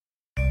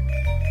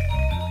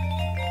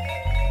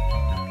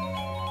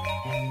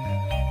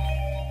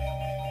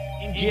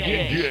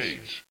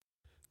Engage.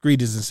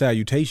 Greetings and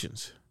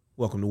salutations.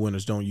 Welcome to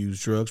Winners Don't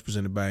Use Drugs,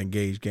 presented by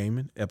Engage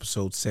Gaming,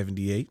 episode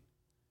 78.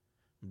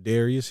 I'm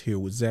Darius, here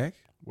with Zach.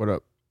 What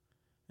up?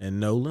 And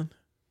Nolan.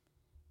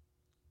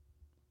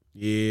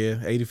 Yeah,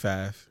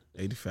 85.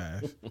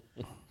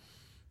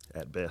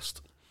 At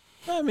best.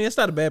 I mean, it's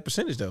not a bad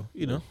percentage, though.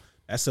 You know,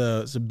 it's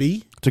a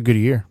B It's a good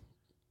year.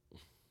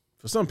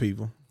 for some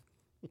people.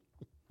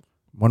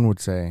 One would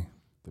say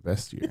the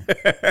best year.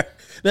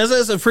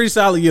 That's a pretty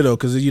solid year, though,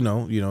 because,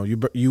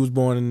 you was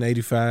born in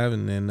 85,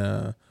 and then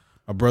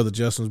my brother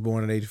Justin was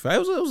born in 85.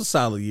 It was a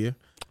solid year.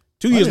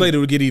 2 years later, it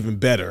would get even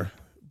better,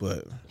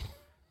 but...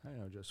 I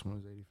know Justin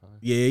was 85.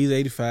 Yeah, he's an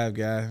 85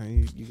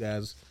 guy. You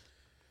guys,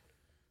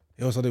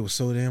 they also they were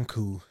so damn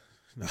cool.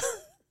 No.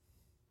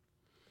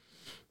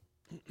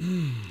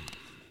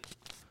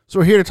 So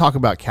we're here to talk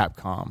about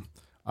Capcom.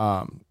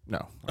 No,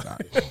 we're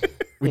not.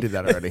 We did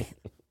that already.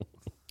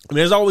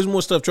 There's always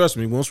more stuff. Trust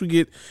me. Once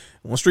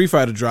Street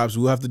Fighter drops,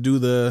 we'll have to do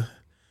the.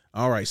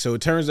 All right. So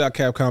it turns out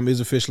Capcom is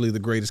officially the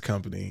greatest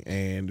company,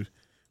 and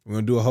we're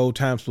gonna do a whole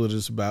time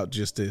splitters about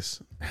just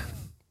this.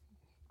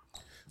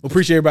 We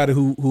appreciate everybody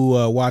who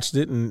watched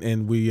it,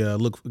 and we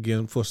look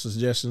again for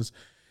suggestions.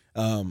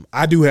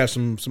 I do have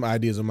some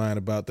ideas of mine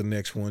about the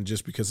next one,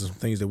 just because of some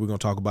things that we're gonna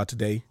talk about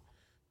today.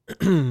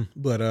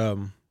 But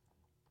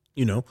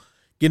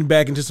getting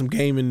back into some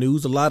gaming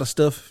news, a lot of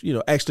stuff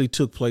actually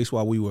took place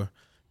while we were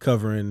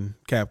covering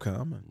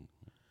Capcom, and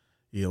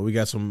we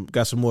got some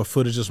more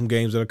footage of some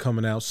games that are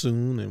coming out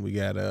soon, and we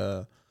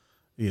got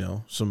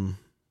some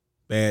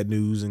bad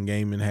news in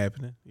gaming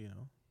happening.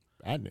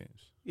 Bad news.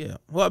 Yeah.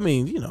 Well, I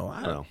mean,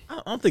 I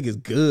don't think it's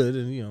good,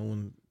 and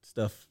when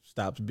stuff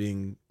stops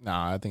being. No,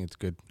 I think it's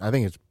good. I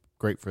think it's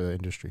great for the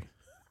industry.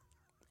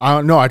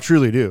 No, I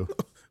truly do.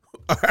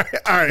 All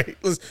right.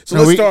 Let's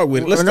start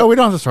with it. We don't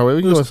have to start with it.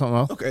 We can go with something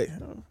else. Okay.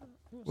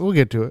 We'll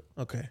get to it.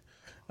 Okay.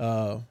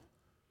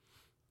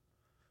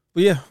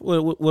 But yeah,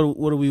 what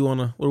do we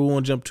want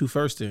to jump to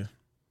first then?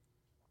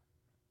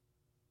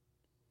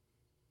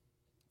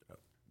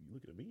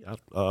 Look at me.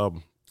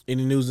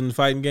 Any news in the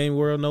fighting game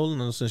world,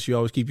 Nolan? Since you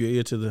always keep your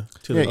ear to the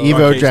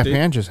Evo arcade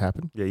Japan just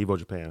happened. Yeah, Evo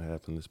Japan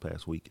happened this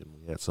past week, and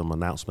we had some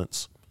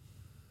announcements.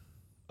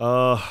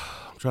 I'm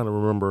trying to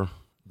remember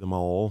them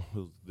all. It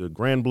was the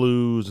Grand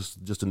Blues,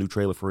 just a new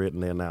trailer for it,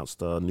 and they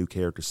announced a new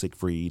character,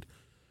 Siegfried,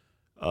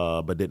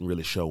 but didn't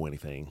really show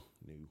anything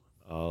new.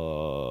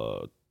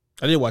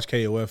 I did watch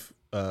KOF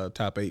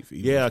top 8 for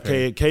Evo. Yeah,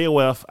 Japan.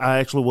 KOF. I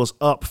actually was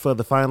up for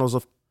the finals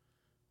of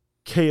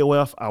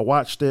KOF. I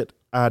watched it.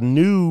 I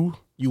knew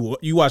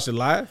you watched it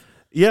live.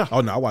 Yeah. Oh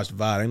no, I watched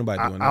VOD. Ain't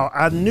nobody doing that.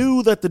 I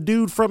knew that the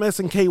dude from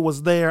SNK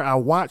was there. I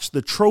watched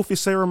the trophy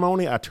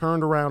ceremony. I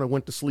turned around and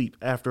went to sleep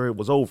after it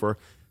was over.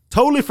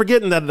 Totally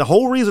forgetting that the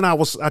whole reason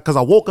because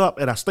I woke up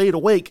and I stayed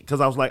awake because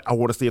I was like, I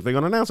want to see if they're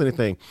going to announce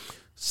anything.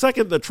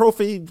 Second, the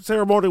trophy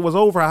ceremony was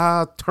over.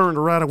 I turned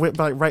around and went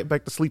right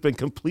back to sleep and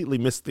completely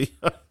missed the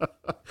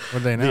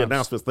What they announced? The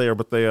announcements there.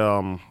 But they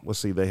let's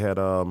see, they had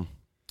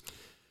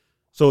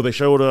so they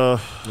showed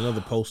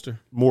another poster.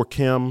 More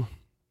Kim.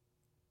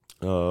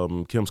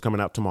 Kim's coming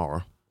out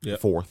tomorrow,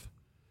 yep. 4th.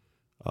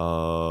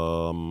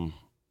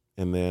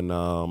 And then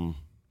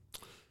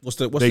what's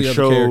the they other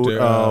showed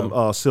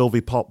character?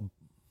 Sylvie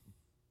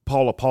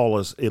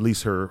Paula's at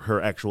least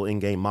her actual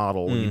in-game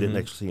model. Mm-hmm. You didn't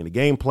actually see any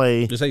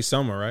gameplay. Just say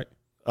summer, right?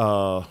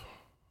 I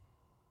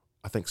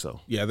think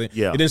so. Yeah, it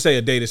didn't say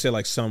a date. It said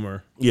like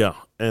summer. Yeah,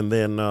 and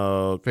then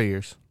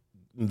figures.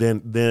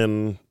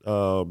 Then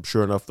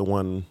sure enough, the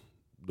one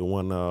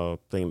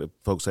thing that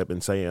folks have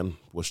been saying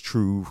was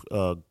true.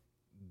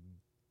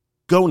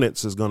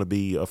 Gonitz is going to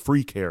be a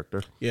free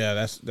character. Yeah,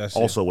 that's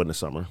also in the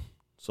summer.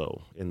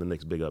 So in the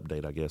next big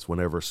update, I guess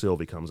whenever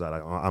Sylvie comes out,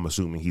 I'm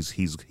assuming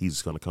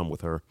he's going to come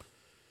with her.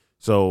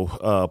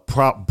 So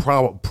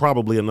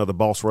probably another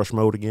boss rush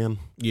mode again.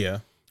 Yeah,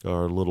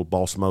 or a little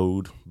boss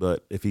mode.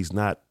 But if he's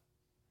not,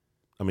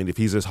 I mean, if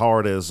he's as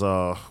hard as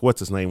what's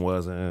his name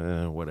was,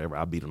 whatever.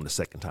 I beat him the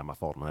second time I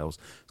fought him. It's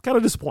kind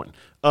of disappointing.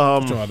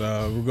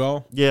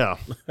 Rugal? Yeah,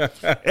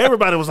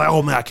 everybody was like,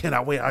 "Oh man, I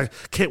cannot wait! I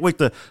can't wait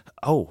to."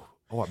 Oh,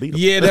 I beat him.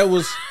 Yeah, that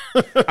was.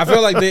 I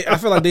feel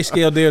like they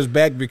scaled theirs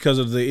back because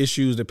of the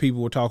issues that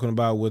people were talking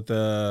about with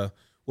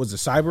was it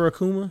Cyber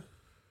Akuma?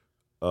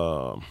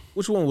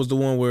 Which one was the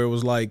one where it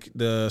was like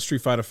the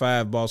Street Fighter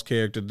V boss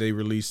character they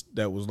released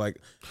that was like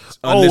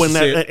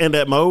in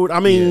that mode? I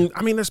mean,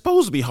 they're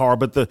supposed to be hard,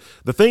 but the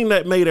thing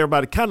that made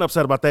everybody kind of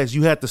upset about that is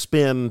you had to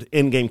spend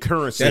in-game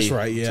currency. That's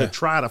right, yeah. To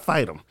try to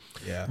fight them.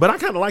 Yeah, but I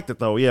kind of liked it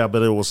though. Yeah,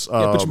 but it was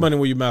put your money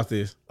where your mouth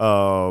is.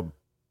 Was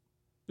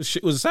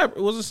it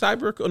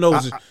Cyber? No,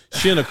 was it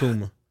Shin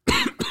Akuma?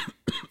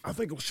 I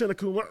think it was Shin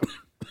Akuma.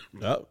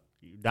 Yep.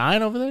 You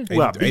dying over there?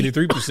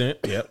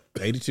 83%. Yep.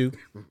 82.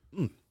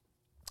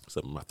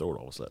 Something in my throat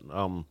all of a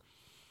sudden.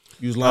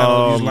 You was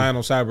lying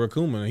on Cyber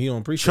Akuma, and he don't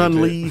appreciate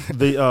Chun-Li,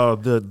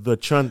 the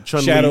Chun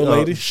Shadow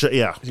Lady.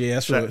 Yeah,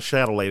 that's right.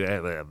 Shadow Lady.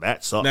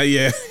 That sucked. Now,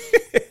 yeah,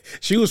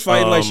 she was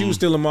fighting like she was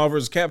still in Marvel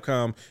vs.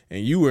 Capcom,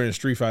 and you were in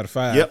Street Fighter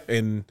V. Yep.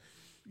 And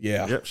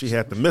Yeah. Yep, she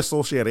had the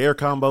missile. She had air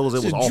combos.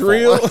 It was awful.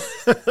 Drill.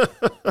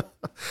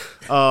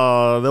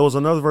 There was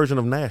another version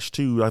of Nash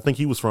too. I think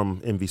he was from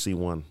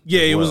MVC1.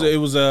 Yeah, it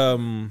was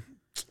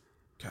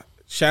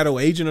Shadow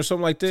Agent or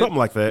something like that. Something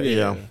like that.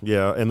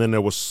 Yeah. And then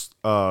there was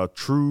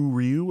True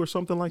Ryu or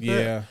something like that.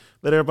 Yeah.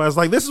 That everybody's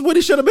like, this is what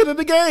he should have been in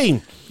the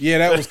game. Yeah,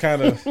 that was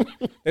kind of.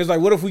 It's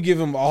like, what if we give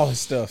him all his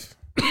stuff,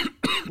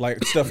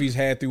 like stuff he's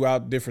had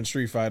throughout different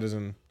Street Fighters,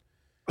 and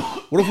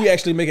what if we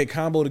actually make a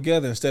combo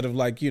together instead of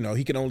like,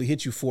 he can only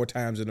hit you 4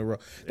 times in a row.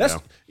 That's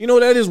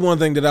that is one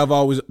thing that I've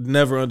always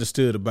never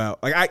understood about.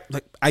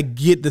 I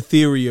get the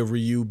theory of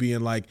Ryu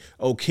being like,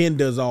 oh, Ken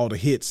does all the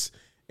hits,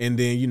 and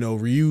then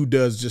Ryu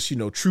does just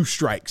true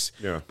strikes.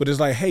 Yeah. But it's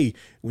like, hey,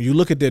 when you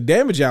look at their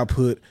damage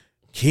output,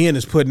 Ken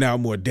is putting out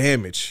more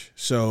damage.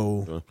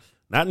 So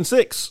not in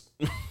 6.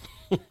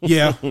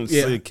 Yeah.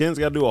 So Ken's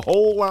got to do a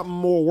whole lot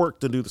more work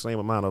to do the same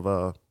amount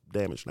of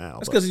damage now.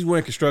 That's because he's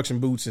wearing construction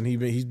boots and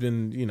he's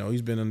been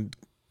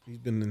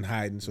in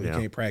hiding, so he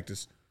can't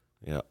practice.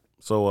 Yeah.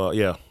 So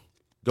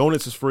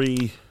Gonitz is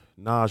free.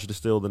 Naj is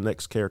still the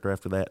next character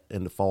after that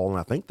in the fall, and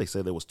I think they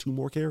said there was 2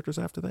 more characters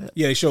after that.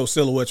 Yeah, they showed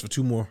silhouettes for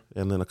 2 more,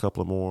 and then a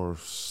couple of more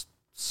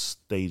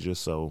stages.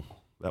 So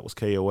that was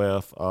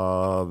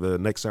KOF. The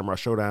next Samurai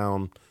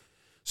Showdown.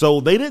 So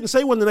they didn't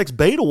say when the next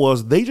beta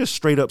was. They just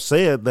straight up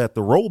said that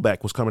the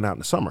rollback was coming out in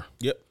the summer.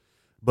 Yep.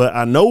 But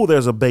I know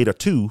there's a beta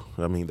 2.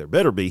 I mean, there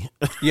better be.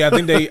 Yeah,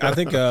 I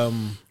think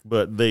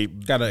but they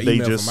got an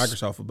email from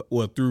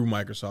Microsoft, through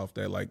Microsoft,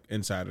 that like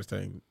insider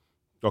thing.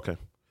 Okay.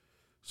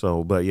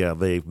 So, but yeah,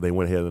 they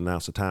went ahead and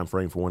announced a time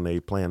frame for when they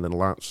plan to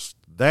launch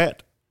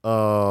that.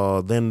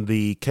 Then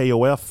the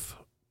KOF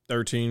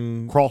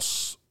 13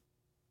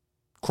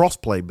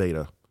 crossplay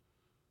beta.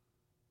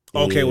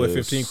 Okay, with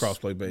 15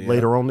 crossplay beta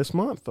later on this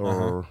month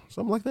or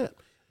something like that.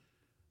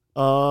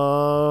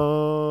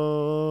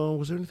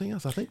 Was there anything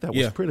else? I think that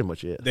was pretty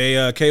much it. They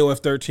KOF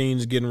 13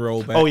 is getting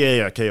rolled back. Oh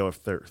yeah, KOF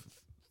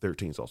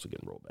 13 is also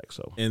getting rolled back.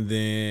 So, and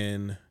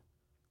then,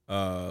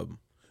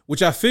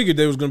 which I figured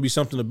there was going to be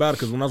something about it,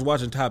 because when I was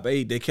watching Top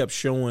 8, they kept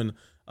showing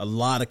a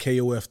lot of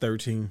KOF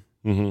 13,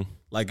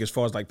 like as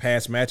far as like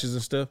past matches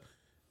and stuff.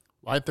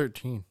 Why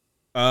 13?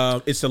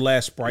 It's the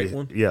last Sprite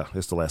one. Yeah,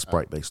 it's the last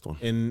Sprite based one.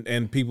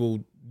 And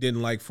people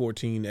didn't like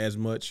 14 as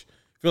much.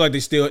 I feel like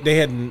they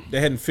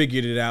hadn't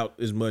figured it out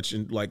as much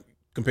in like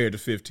compared to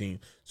 15.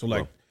 So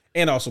like,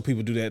 and also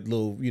people do that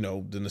little,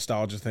 the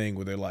nostalgia thing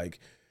where they're like,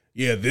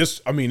 yeah,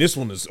 this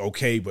one is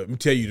okay, but let me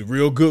tell you the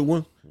real good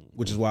one,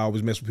 which is why I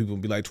always mess with people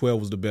and be like 12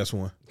 was the best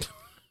one.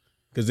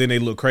 Because then they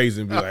look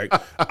crazy and be like,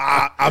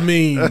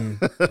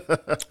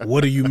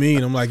 what do you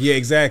mean? I'm like, yeah,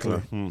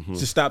 exactly.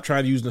 Just stop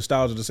trying to use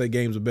nostalgia to say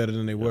games are better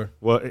than they were.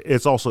 Well,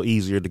 it's also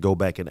easier to go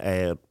back and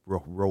add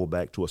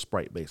rollback to a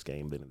sprite-based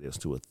game than it is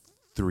to a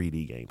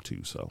 3D game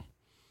too. So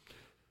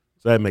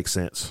that makes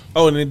sense.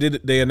 Oh, and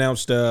they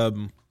announced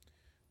the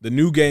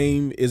new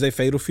game is a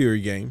Fatal Fury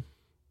game,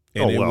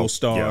 and it will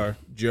star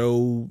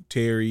Joe,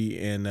 Terry,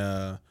 and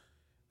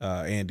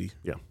Andy.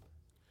 Yeah.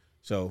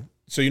 So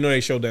they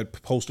showed that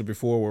poster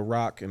before with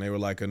Rock, and they were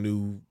like, a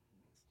new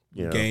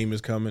game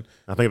is coming.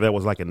 I think that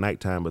was like at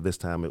nighttime, but this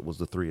time it was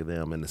the 3 of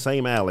them in the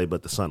same alley,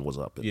 but the sun was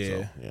up.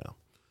 So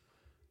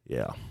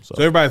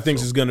everybody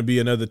thinks it's going to be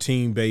another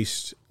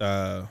team-based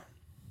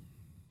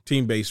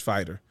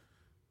fighter.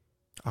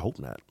 I hope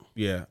not.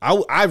 Yeah,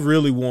 I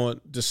really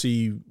want to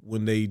see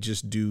when they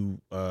just do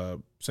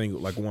single,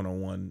 like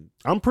one-on-one.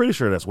 I'm pretty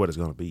sure that's what it's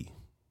going to be.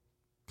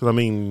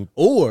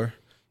 Or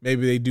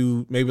maybe they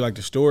do, like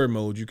the story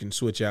mode, you can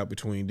switch out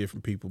between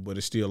different people, but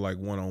it's still like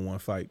one-on-one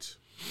fights.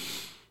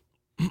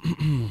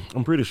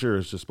 I'm pretty sure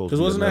it's just supposed to be.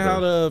 Because wasn't that how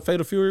the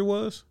Fatal Fury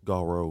was?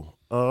 Garo.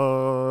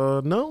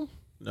 No.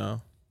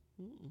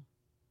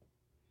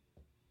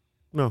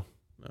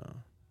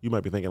 You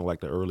might be thinking like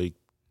the early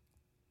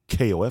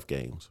KOF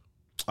games,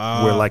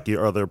 where like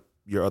your other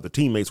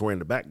teammates were in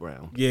the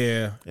background.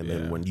 Yeah. And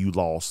then when you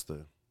lost,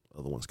 the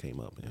other ones came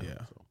up.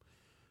 Yeah.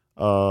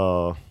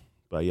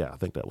 But yeah, I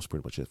think that was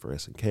pretty much it for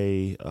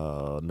SNK.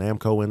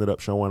 Namco ended up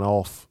showing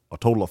off a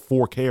total of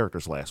 4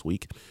 characters last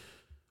week,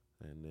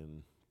 and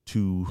then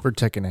 2 for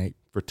Tekken 8.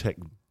 For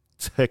Tekken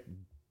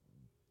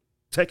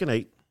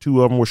 8,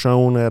 2 of them were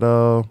shown at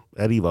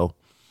Evo.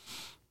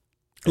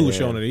 Who was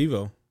shown at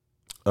Evo?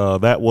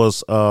 That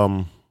was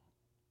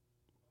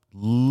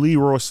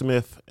Leroy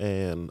Smith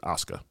and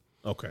Asuka.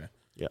 Okay.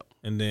 Yeah.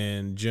 And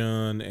then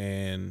Jun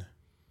and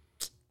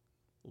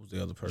what was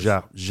the other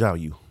person? Zhao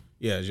Yu.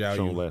 Yeah, Zhao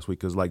Yu. Yu. Last week,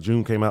 because like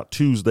June came out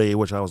Tuesday,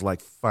 which I was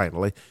like,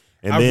 finally.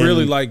 And I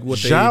really like what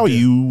Zhao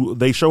Yu,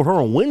 they showed her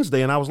on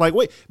Wednesday, and I was like,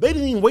 wait, they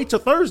didn't even wait till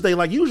Thursday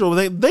like usual.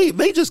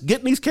 They just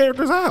getting these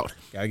characters out.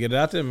 Gotta get it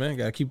out there, man.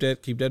 Gotta keep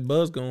that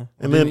buzz going.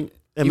 And then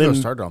Evo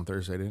started on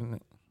Thursday, didn't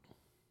it?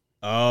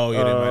 Oh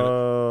yeah,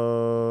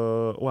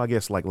 well, I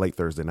guess like late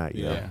Thursday night.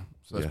 Yeah.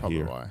 So that's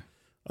probably why.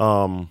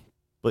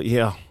 But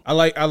yeah, I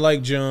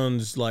like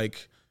Jun's,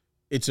 like,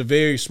 it's a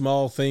very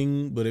small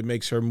thing, but it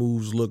makes her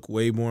moves look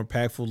way more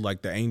impactful,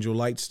 like the Angel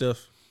Light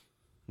stuff.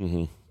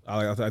 Mm-hmm.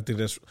 I think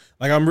that's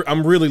like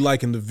I'm really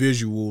liking the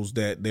visuals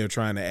that they're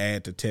trying to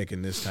add to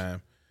Tekken this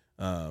time.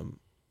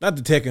 Not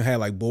that Tekken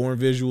had like boring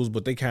visuals,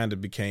 but they kind of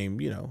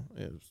became, it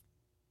was,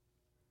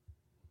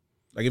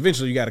 like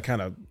eventually you got to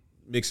kind of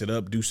mix it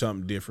up, do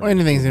something different. Well,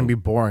 anything's gonna be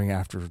boring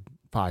after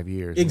 5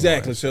 years.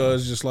 Exactly. Anyway, So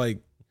it's just like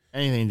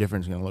anything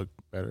different is gonna look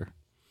better.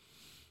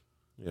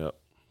 Yep.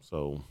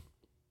 So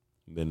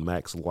then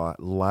Max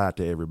lied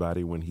to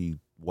everybody when he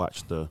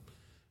watched the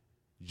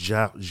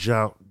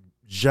Zhao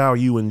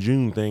Yu and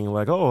June thing.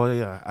 Like, oh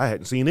yeah, I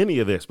hadn't seen any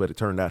of this, but it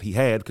turned out he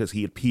had because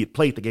he had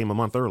played the game a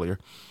month earlier.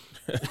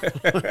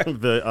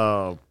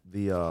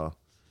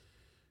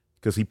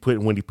 Because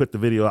when he put the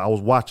video, I was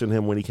watching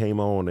him when he came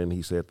on, and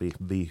he said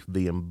the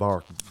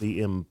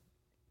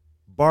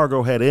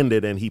embargo had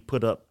ended, and he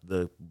put up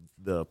the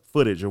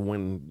footage of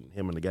when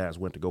him and the guys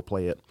went to go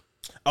play it.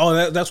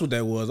 Oh, that's what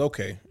that was.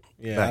 Okay,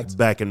 yeah,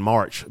 back in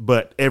March.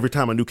 But every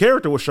time a new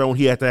character was shown,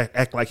 he had to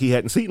act like he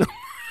hadn't seen him.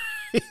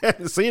 He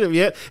hadn't seen him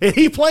yet, and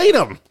he played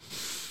him.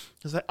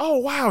 It's like, oh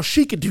wow,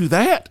 she could do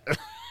that.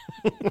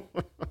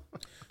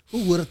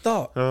 Who would have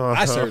thought?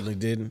 I certainly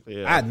didn't.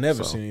 Yeah, I'd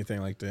never seen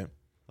anything like that.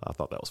 I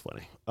thought that was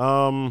funny.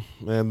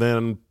 And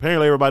then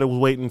apparently everybody was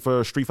waiting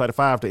for Street Fighter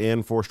V to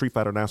end for a Street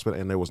Fighter announcement,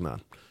 and there was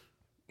none.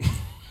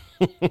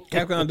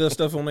 Capcom does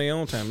stuff on their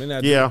own time. They're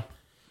not Yeah.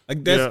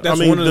 Like that's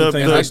one of the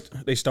things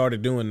they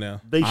started doing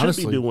now. They should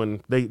be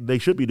doing they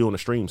should be doing a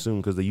stream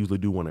soon because they usually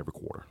do one every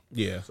quarter.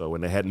 Yeah. So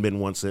and there hadn't been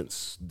one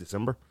since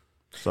December.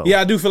 So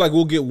yeah, I do feel like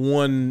we'll get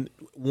one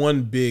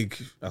big.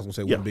 I was gonna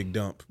say one big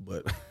dump,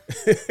 but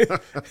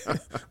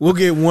we'll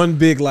get one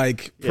big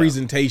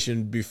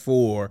presentation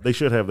before. They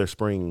should have their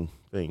spring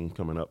thing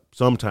coming up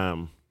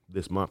sometime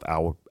this month. I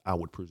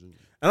would presume.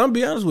 And I'm gonna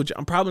be honest with you,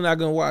 I'm probably not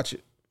gonna watch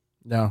it.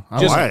 No,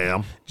 I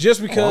am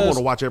just because I want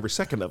to watch every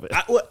second of it.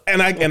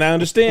 I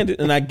understand it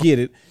and I get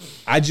it.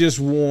 I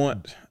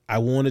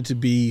want it to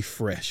be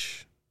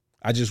fresh.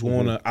 I just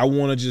I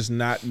want to just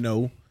not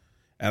know.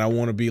 And I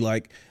want to be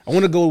I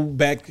want to go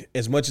back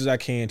as much as I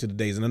can to the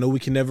days. And I know we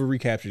can never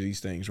recapture these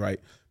things, right?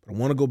 But I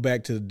want to go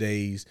back to the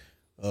days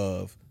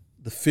of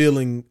the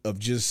feeling of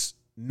just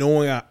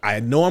knowing I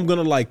know I'm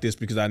going to like this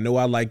because I know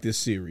I like this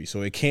series.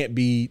 So it can't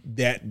be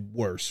that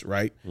worse,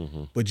 right?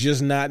 Mm-hmm. But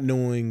just not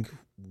knowing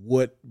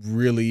what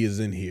really is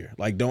in here.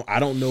 I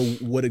don't know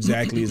what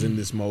exactly is in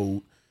this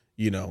mode.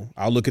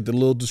 I'll look at the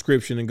little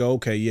description and go,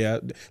 okay, yeah.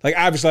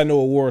 Obviously I know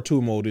what War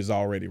 2 mode is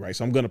already, right?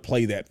 So I'm going to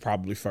play that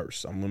probably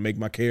first. I'm going to make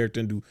my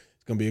character and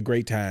it's going to be a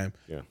great time.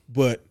 Yeah.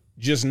 But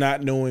just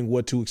not knowing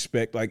what to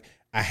expect.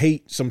 I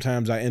hate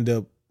sometimes I end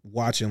up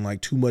watching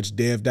too much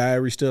dev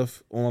diary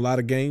stuff on a lot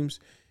of games.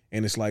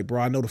 And it's like,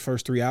 bro, I know the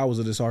first 3 hours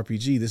of this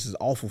RPG. This is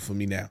awful for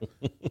me now.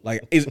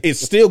 It's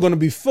still going to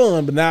be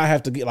fun, but now I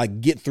have to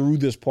get through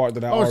this part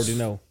that I already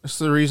know. That's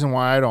the reason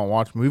why I don't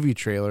watch movie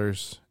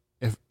trailers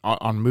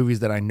on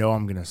movies that I know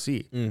I'm gonna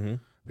see. Mm-hmm.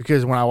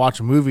 Because when I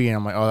watch a movie and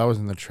I'm like, oh, that was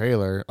in the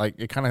trailer,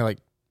 it kind of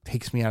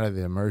takes me out of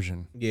the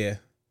immersion. Yeah,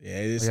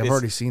 yeah. I've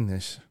already seen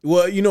this.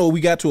 Well, we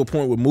got to a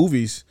point with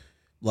movies,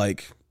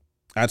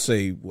 I'd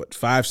say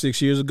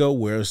 5-6 years ago,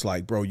 where it's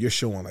bro, you're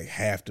showing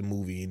half the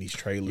movie in these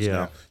trailers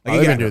now.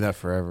 They've been doing that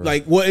forever.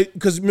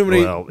 Because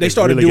remember they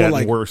started really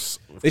doing worse.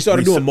 They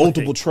started doing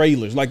multiple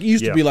trailers. It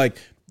used to be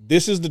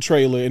this is the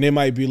trailer, and it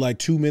might be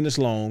 2 minutes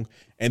long.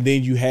 And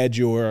then you had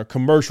your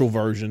commercial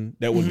version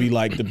that would be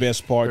the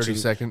best parts. 30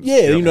 seconds.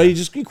 Yeah, you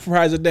just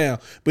comprise it down.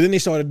 But then they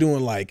started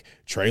doing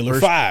trailer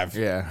 5.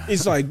 Yeah.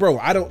 It's bro,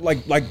 I don't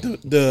like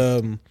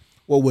the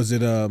what was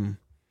it?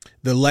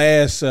 The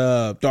last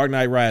Dark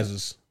Knight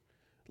Rises.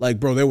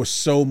 Bro, there was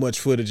so much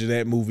footage of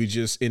that movie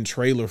just in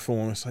trailer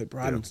form. It's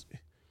bro,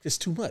 it's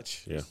too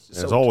much. Yeah.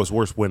 It's always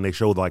worse when they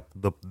show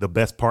the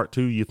best part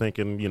too. You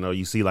thinking,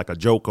 you see a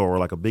joke or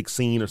a big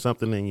scene or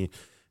something, and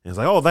it's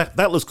oh,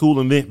 that looks cool,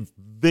 and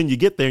then you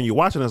get there and you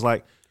watch it, and it's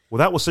well,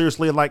 that was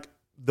seriously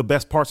the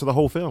best parts of the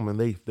whole film, and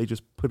they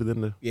just put it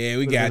in the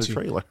we got you.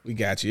 Trailer. We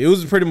got you. It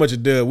was pretty much a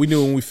dub. We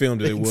knew when we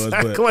filmed it was,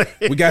 but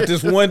we got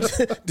this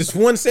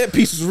one set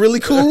piece was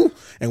really cool,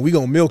 and we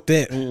gonna milk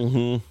that.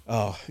 Mm-hmm.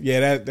 Oh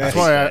yeah, that's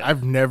why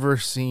I've never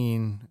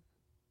seen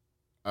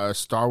a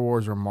Star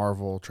Wars or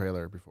Marvel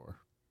trailer before.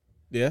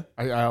 Yeah,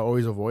 I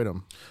always avoid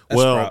them.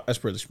 That's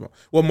pretty smart.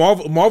 Well,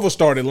 Marvel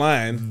started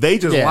lying. They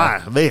just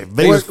lie. They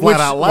just flat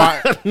out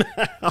lie.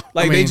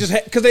 They just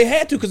because they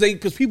had to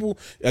because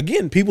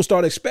people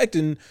started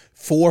expecting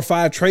 4 or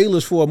 5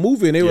 trailers for a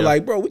movie, and they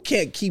were bro, we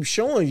can't keep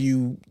showing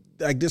you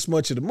this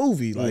much of the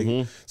movie.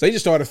 So they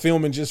just started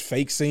filming just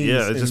fake scenes.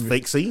 Yeah, it's just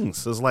fake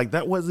scenes. It's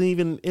that wasn't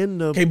even in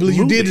the. Can't believe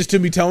movie. You did this to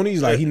me, Tony.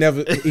 He's he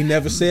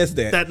never says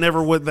that.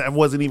 That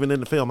wasn't even in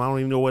the film. I don't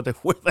even know where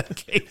that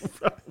came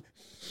from.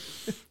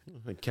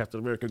 Captain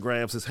America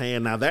grabs his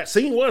hand. Now that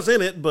scene was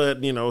in it,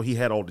 but he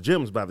had all the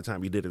gems by the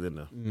time he did it in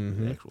the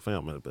actual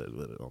film. But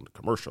on the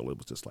commercial, it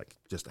was just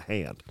a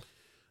hand.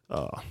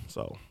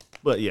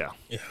 But yeah,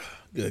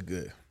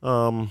 good.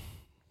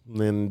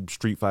 Then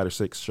Street Fighter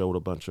 6 showed a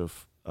bunch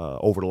of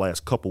over the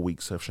last couple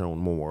weeks have shown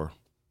more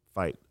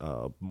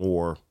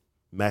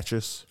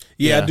matches.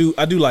 Yeah,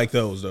 I do like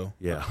those though.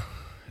 Yeah,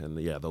 and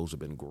those have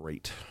been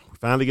great. We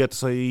finally get to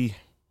see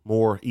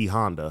more E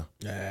Honda.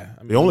 Yeah,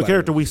 the only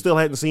character we still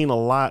hadn't seen a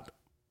lot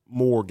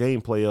more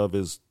gameplay of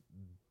is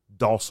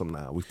Dawson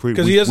now.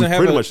 Because he doesn't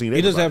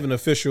have an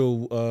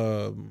official.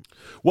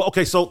 Well,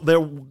 okay, so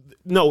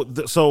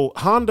so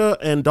Honda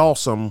and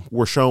Dawson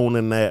were shown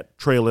in that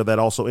trailer that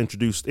also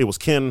introduced. It was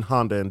Ken,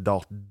 Honda, and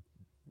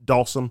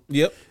Dawson.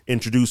 Yep.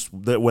 Introduced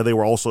that where they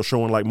were also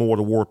showing like more of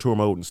the War Tour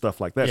mode and stuff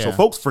like that. Yeah. So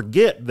folks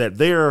forget that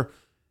their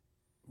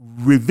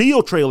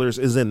reveal trailers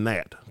is in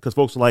that because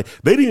folks are like,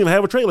 they didn't even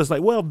have a trailer. It's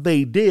like, well,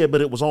 they did,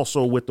 but it was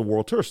also with the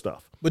World Tour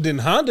stuff. But then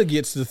Honda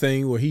gets the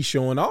thing where he's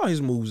showing all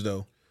his moves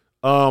though.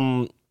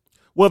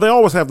 Well, they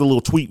always have the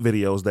little tweet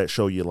videos that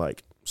show you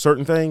like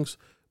certain things,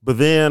 but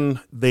then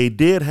they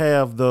did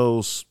have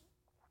those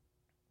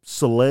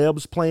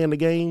celebs playing the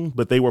game,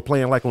 but they were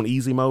playing like on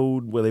easy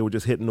mode where they were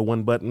just hitting the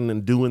one button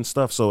and doing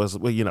stuff. So as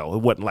well,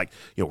 it wasn't like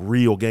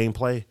real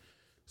gameplay.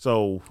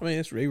 So I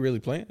mean, they really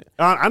playing it.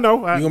 I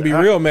know you're gonna be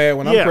real mad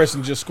when I'm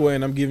pressing just square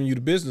and I'm giving you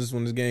the business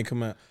when this game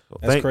come out.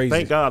 That's crazy.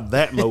 Thank God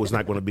that mode is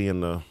not going to be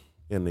in the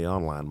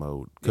online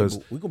mode because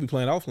we're gonna be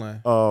playing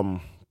offline.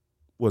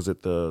 Was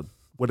it the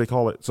what they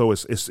call it? So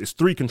it's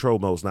 3 control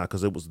modes now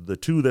because it was the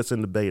 2 that's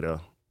in the beta.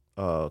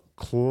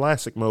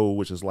 Classic mode,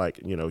 which is like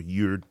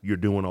you're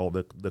doing all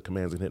the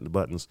commands and hitting the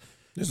buttons.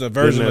 There's a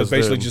version that's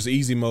basically just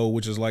easy mode,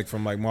 which is like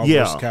from like Marvel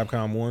vs.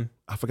 Capcom 1.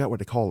 I forgot what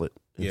they call it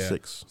in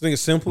 6. I think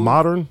it's simple.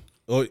 Modern.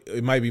 Oh,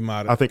 it might be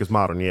modern. I think it's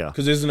modern. Yeah,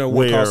 because isn't there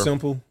one called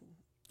simple?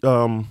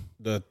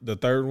 The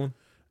third one.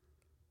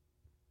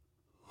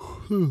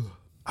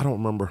 I don't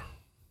remember,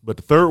 but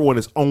the third one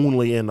is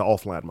only in the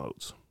offline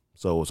modes.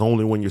 So it's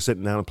only when you're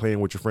sitting down and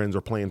playing with your friends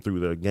or playing through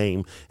the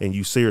game, and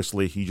you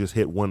just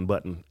hit one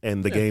button,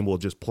 and the game will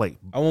just play.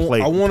 I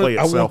want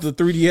the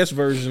 3DS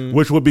version,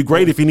 which would be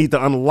great if you need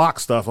to unlock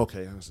stuff.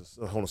 Okay,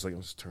 hold on a second.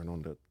 Let's turn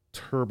on the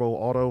turbo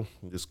auto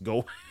and just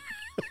go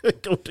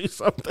do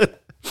something.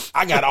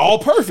 I got all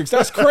perfects.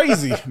 That's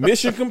crazy.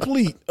 Mission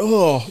complete.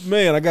 Oh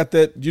man, I got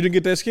that. You didn't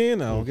get that skin?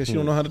 No, I guess you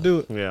don't know how to do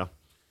it. Yeah.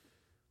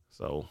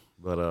 So,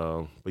 but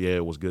yeah,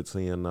 it was good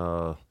seeing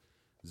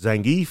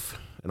Zangief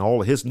and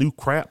all of his new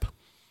crap,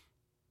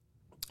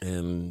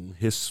 and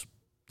he's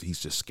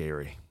just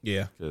scary.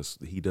 Yeah, because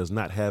he does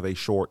not have a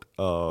short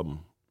dash.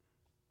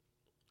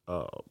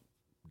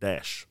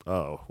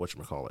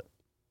 Whatchamacallit.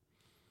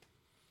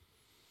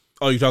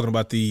 Oh, you're talking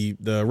about the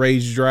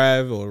Rage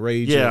Drive or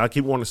Rage? Yeah, I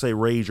keep wanting to say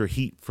Rage or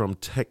Heat from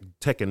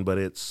Tekken, but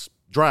it's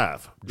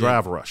Drive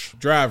Rush.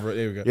 Drive,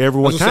 there we go.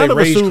 Everyone kind of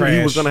assumed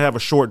he was going to have a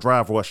short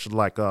Drive Rush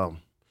like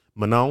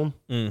Manon,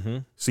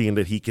 seeing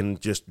that he can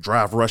just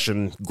drive rush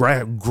and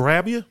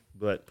grab you.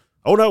 But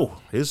oh no,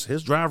 his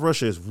drive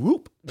rush is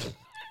whoop.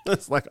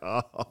 It's like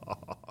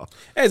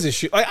as it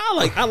should.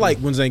 I like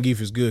when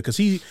Zangief is good because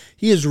he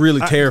is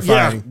really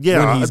terrifying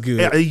when he's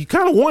good. You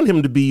kind of want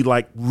him to be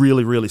like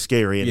really really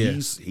scary, and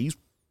he's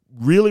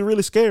really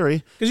really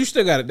scary. Because they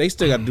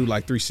still got to do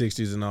like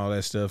 360s and all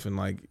that stuff, and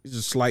like it's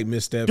a slight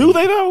misstep. Do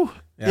they though?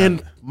 Yeah.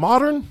 In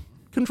modern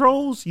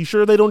controls, you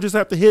sure they don't just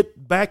have to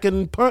hit back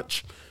and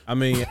punch? I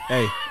mean,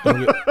 hey,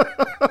 don't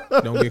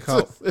get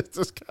caught. It's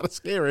just kind of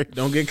scary.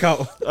 Don't get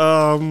caught.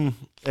 And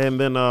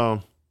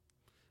then,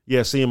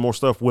 seeing more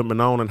stuff with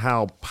Manon and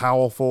how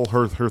powerful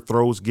her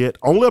throws get.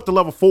 Only up to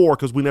level 4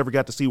 because we never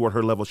got to see what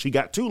her level. She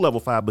got to level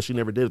 5, but she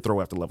never did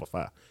throw after level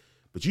 5.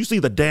 But you see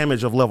the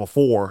damage of level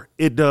 4.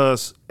 It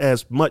does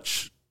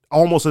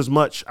almost as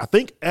much, I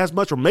think, as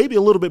much or maybe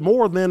a little bit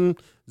more than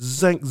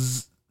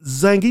Zangief's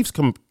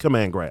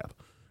command grab.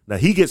 Now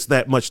he gets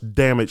that much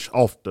damage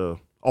off the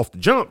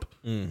jump,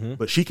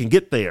 but she can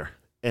get there,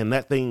 and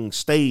that thing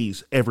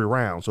stays every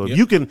round. So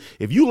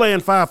if you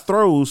land 5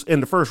 throws in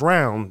the first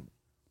round,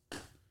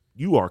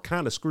 you are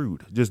kind of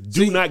screwed. Just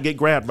do not get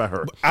grabbed by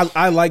her.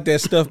 I like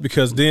that stuff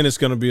because then it's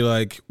going to be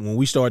like when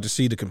we start to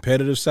see the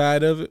competitive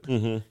side of it,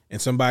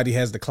 and somebody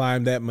has to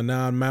climb that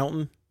Manon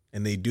mountain,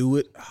 and they do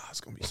it. Oh,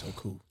 it's going to be so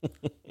cool.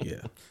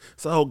 Yeah.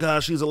 So, oh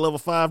gosh, she's a level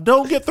 5.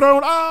 Don't get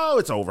thrown. Oh,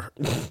 it's over.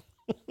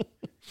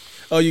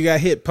 Oh, you got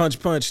hit, punch,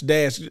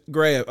 dash,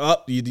 grab.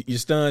 Up, you're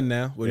stunned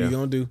now. What are you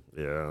gonna do?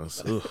 Yeah,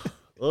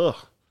 ugh.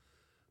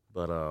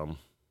 But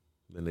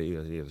then they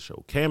had the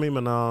show Cammy,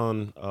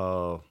 Manon,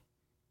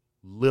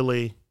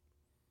 Lily.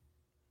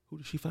 Who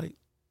did she fight?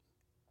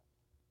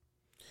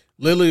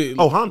 Lily.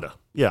 Oh, Honda.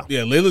 Yeah.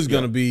 Lily's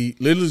gonna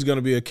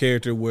be a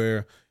character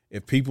where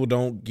if people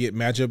don't get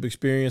matchup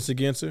experience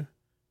against her,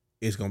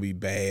 it's gonna be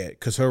bad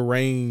because her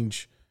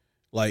range,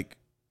 like.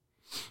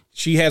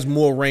 She has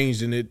more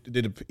range than it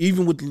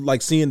even with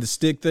like seeing the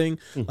stick thing.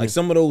 Like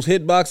some of those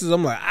hitboxes,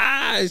 I'm like,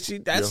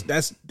 that's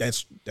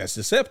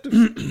deceptive.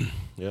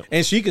 Yep.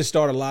 And she can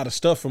start a lot of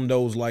stuff from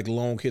those like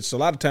long hits. So a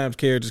lot of times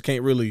characters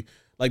can't really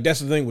like. That's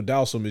the thing with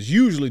Dhalsim is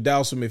usually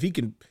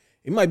Dhalsim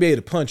he might be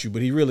able to punch you,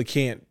 but he really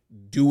can't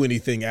do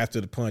anything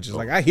after the punch. It's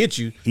like I hit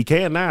you. He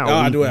can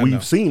now.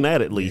 We've seen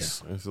that at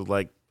least. Yeah. It's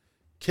like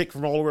kick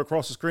from all the way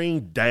across the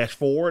screen, dash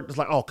forward. It's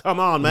like, oh come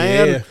on,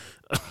 man,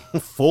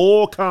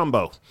 full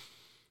combo.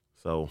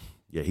 So,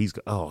 yeah, he's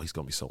going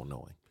to be so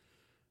annoying.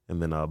 And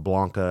then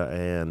Blanca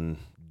and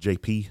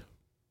JP.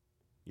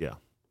 Yeah.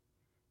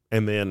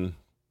 And then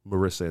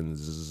Marissa and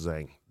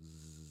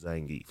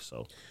Zangief.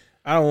 So,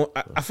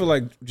 I feel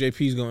like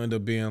JP's gonna end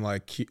up being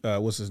like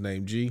what's his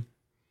name, G.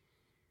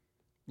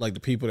 Like the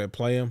people that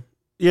play him.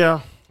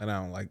 Yeah. And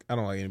I don't like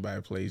anybody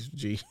who plays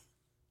G.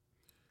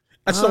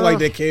 I just don't like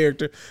that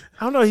character.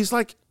 I don't know. He's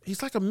like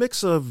a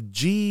mix of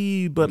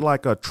G, but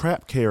like a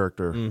trap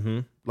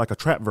character, like a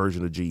trap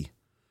version of G,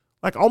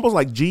 like almost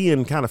like G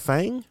and kind of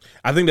Fang.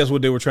 I think that's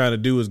what they were trying to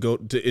do.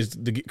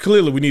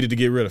 Clearly we needed to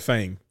get rid of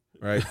Fang,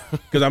 right?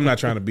 Because I'm not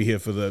trying to be here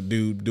for the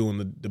dude doing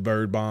the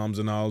bird bombs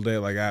and all that.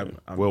 Like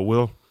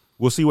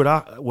we'll see what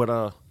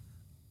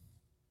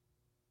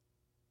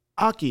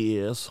Aki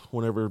is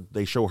whenever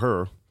they show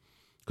her,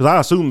 because I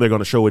assume they're going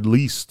to show at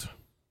least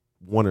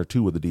one or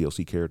two of the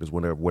DLC characters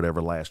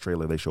whatever last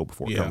trailer they show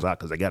before it comes out,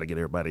 because they got to get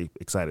everybody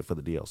excited for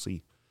the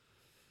DLC.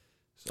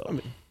 So,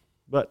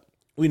 but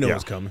we know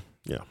it's coming.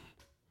 Yeah.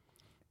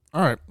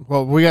 All right.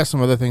 Well, we got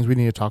some other things we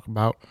need to talk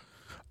about.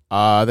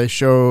 They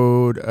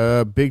showed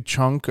a big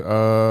chunk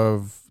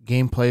of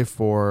gameplay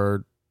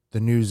for the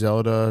new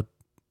Zelda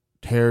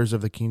Tears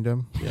of the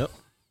Kingdom. Yep.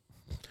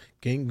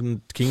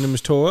 Kingdom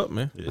is tore up,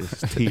 man.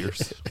 It's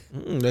tears.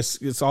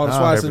 It's all the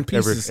slices and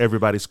pieces.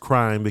 Everybody's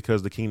crying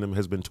because the kingdom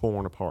has been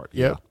torn apart.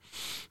 Yep.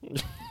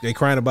 Yeah. They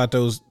crying about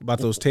those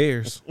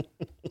tears.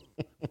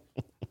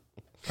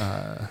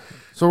 So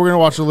we're gonna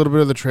watch a little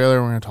bit of the trailer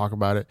and we're gonna talk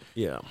about it.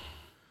 Yeah.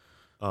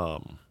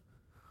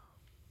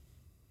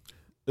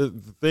 The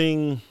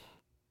thing,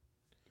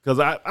 because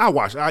I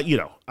watch,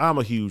 I'm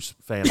a huge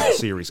fan of the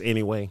series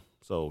anyway.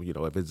 So,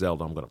 if it's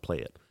Zelda, I'm going to play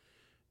it.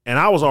 And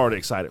I was already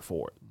excited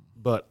for it.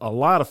 But a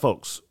lot of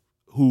folks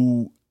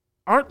who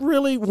weren't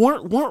really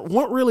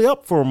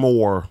up for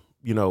more,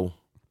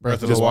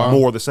 Breath of just the Wild.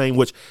 more of the same,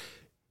 which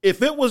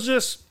if it was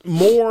just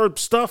more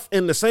stuff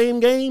in the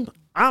same game,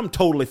 I'm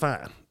totally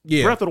fine.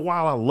 Yeah. Breath of the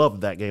Wild, I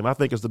loved that game. I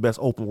think it's the best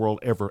open world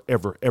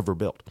ever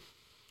built.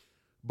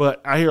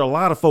 But I hear a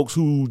lot of folks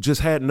who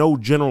just had no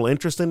general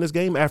interest in this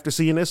game after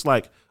seeing this,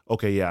 like,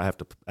 okay, yeah, I have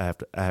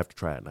to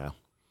try it now.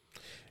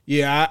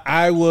 Yeah,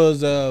 I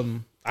was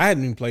I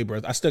hadn't even played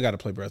Breath. I still got to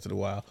play Breath of the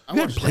Wild. I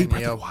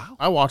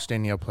watched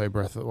Danielle play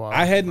Breath of the Wild.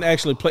 I hadn't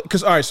actually played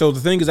because all right. So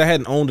the thing is, I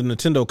hadn't owned a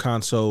Nintendo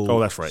console. Oh,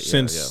 that's right.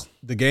 Since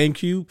the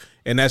GameCube,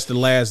 and that's the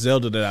last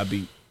Zelda that I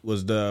beat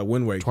was the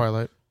Wind Waker.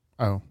 Twilight.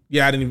 Oh,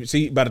 yeah. I didn't even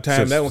see by the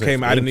time that one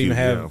came. I didn't even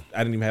have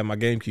my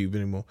GameCube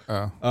anymore.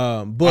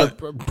 But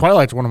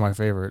Twilight's one of my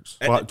favorites.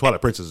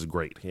 Twilight Princess is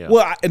great. Yeah.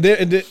 Well,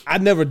 I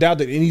never doubt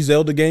that any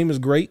Zelda game is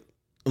great.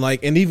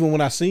 Like, and even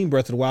when I seen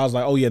Breath of the Wild, I was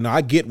like, oh yeah, no,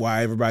 I get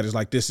why everybody's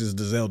like, this is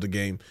the Zelda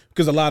game,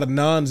 because a lot of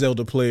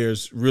non-Zelda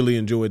players really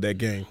enjoyed that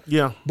game.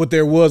 Yeah. But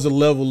there was a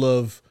level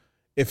of,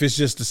 if it's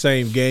just the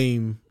same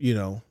game,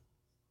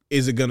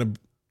 is it gonna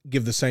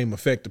give the same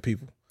effect to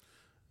people?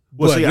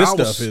 Well, but see, this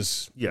stuff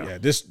is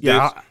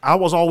I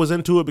was always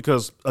into it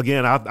because,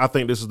 again, I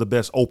think this is the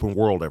best open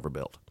world ever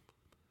built.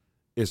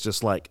 It's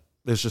just like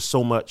there's just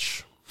so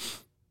much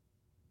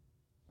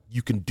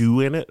you can do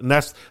in it, and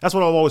that's what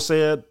I've always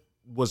said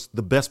was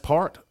the best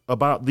part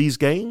about these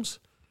games,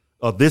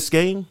 this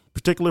game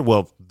particularly.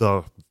 Well,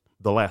 the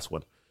last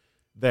one,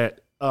 that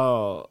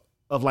of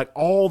like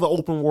all the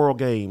open world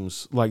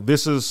games, like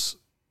this is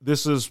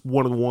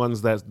one of the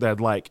ones that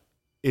like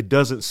it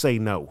doesn't say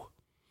no.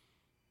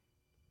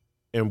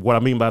 And what I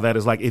mean by that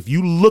is, like, if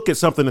you look at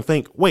something and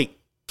think, wait,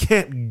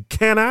 can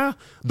I?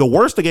 The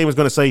worst the game is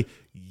going to say,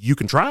 you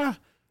can try.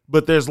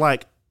 But there's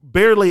like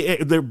barely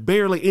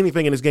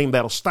anything in this game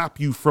that'll stop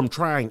you from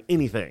trying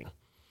anything.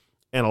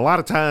 And a lot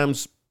of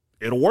times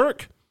it'll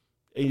work.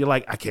 And you're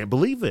like, I can't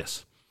believe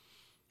this.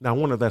 Now, I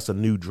wonder if that's a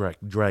new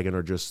dragon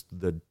or just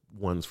the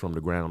ones from the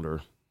ground,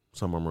 or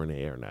some of them are in the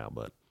air now.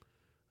 But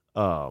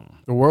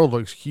the world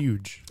looks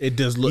huge. It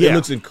does look. It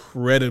looks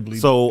incredibly.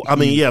 So huge. I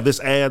mean, yeah, this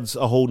adds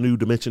a whole new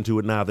dimension to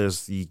it. Now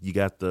there's you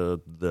got the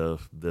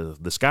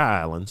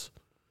Sky Islands,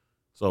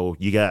 so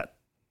you got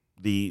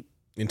the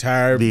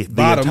entire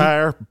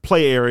entire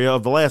play area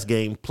of the last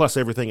game plus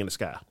everything in the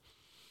sky.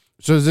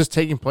 So is this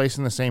taking place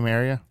in the same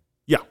area?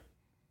 Yeah,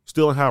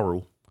 still in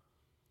Hyrule.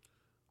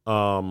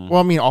 Well,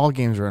 I mean, all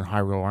games are in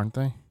Hyrule, aren't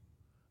they?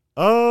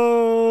 For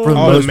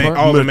all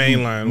the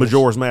main line.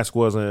 Majora's Mask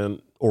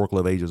wasn't. Oracle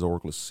of Ages,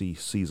 Oracle of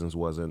Seasons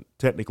wasn't.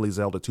 Technically,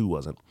 Zelda 2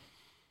 wasn't.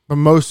 But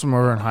most of them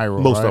are in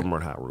Hyrule. Most of them are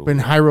in Hyrule. But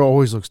Hyrule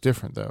always looks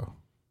different, though.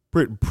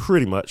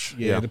 Pretty much.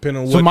 Yeah,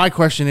 depending on what. So my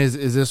question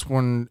is this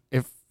one,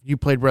 if you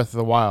played Breath of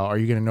the Wild, are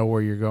you going to know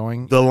where you're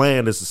going? The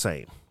land is the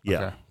same. Yeah.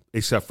 Okay.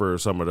 Except for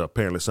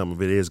apparently some of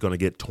it is going to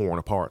get torn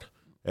apart,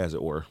 as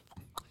it were.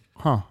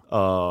 Huh.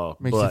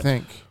 Makes you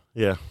think.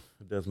 Yeah,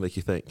 it does make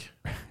you think.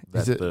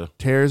 Is it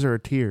tears or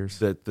tears?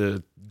 That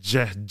the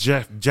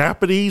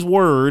Japanese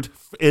word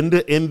in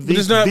the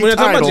we're not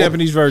talking about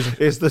Japanese version.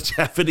 It's the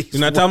Japanese. We're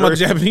not talking about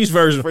the Japanese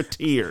version for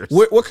tears.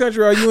 What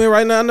country are you in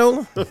right now,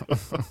 Nolan?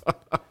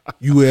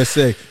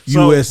 USA.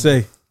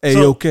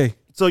 A-OK.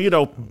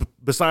 So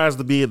besides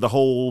the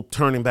whole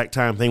turning back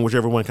time thing, which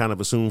everyone kind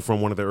of assumed from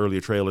one of the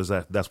earlier trailers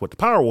that's what the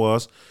power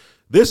was.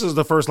 This is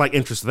the first like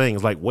interesting thing.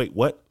 It's like, wait,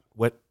 what?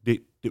 Wait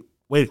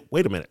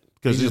a minute.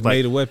 Because he just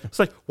made a weapon. It's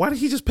like, why did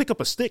he just pick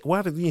up a stick?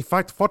 Why did he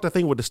fought that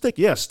thing with the stick?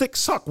 Yeah, sticks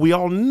suck. We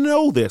all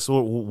know this.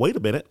 Well, wait a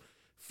minute.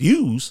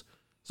 Fuse.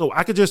 So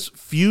I could just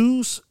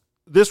fuse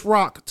this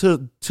rock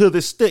to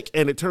this stick,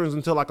 and it turns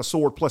into like a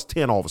sword plus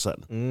 10 all of a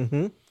sudden.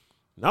 Mm-hmm.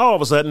 Now all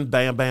of a sudden,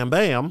 bam, bam,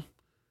 bam.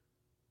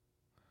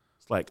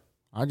 It's like,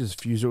 I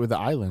just fuse it with the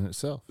island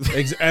itself.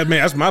 I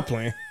mean, that's my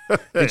plan.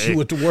 Get you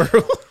with the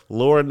world.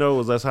 Lord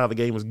knows that's how the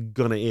game is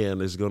gonna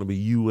end. It's gonna be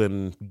you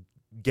and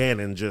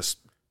Ganon just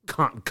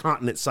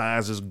continent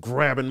sizes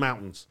grabbing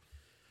mountains.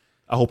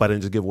 I hope I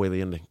didn't just give away the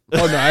ending.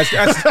 Oh no,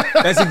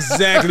 that's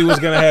exactly what's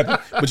gonna happen.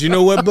 But you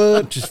know what,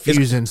 bud? Just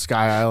fusing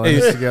Sky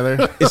Islands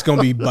together. It's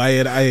gonna be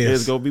bad ass.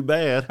 It's gonna be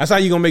bad. That's how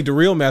you gonna make the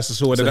real Master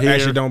Sword that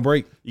actually don't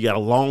break. You got a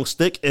long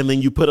stick, and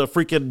then you put a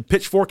freaking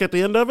pitchfork at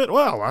the end of it.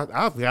 Well,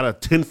 I've got a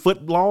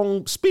 10-foot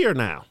long spear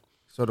now.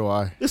 So do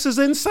I. This is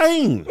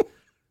insane.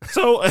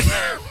 So,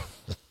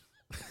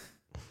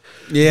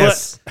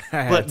 yes,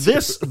 but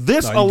this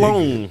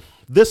alone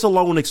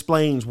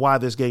explains why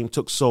this game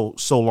took so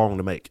long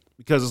to make.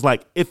 Because it's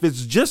like, if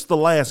it's just the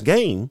last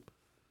game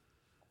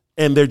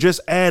and they're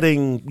just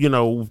adding,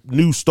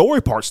 new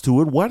story parts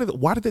to it, why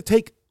did it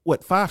take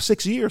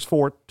 5-6 years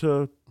for it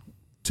to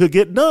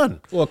get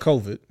done? Well,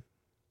 COVID.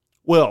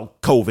 Well,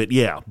 COVID,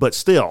 yeah, but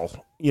still,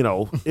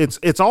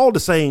 it's all the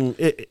same.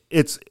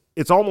 It's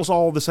almost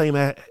all the same.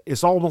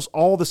 It's almost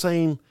all the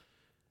same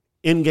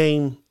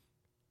in-game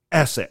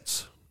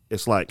assets.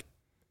 It's like,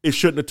 it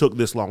shouldn't have took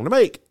this long to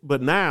make.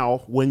 But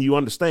now, when you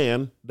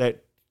understand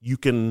that you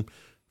can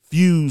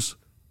fuse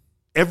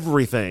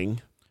everything,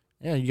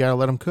 yeah, you gotta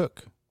let them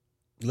cook.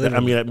 Literally. I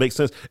mean, that makes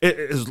sense. It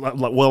is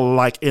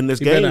like in this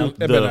game, that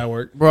better not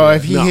work, bro.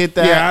 If he hit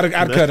that,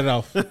 yeah, I'd cut it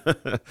off.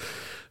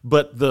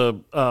 But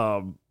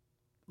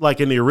like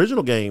in the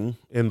original game,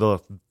 in the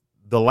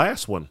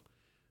last one,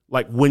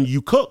 like when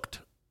you cooked,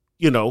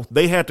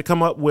 they had to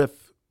come up with,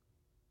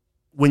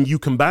 when you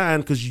combine,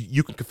 because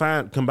you can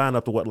combine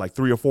up to like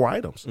 3 or 4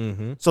 items.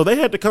 Mm-hmm. So they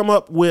had to come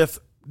up with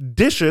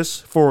dishes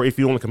for if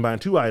you only combine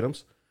 2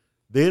 items.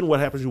 Then what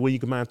happens when you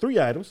combine 3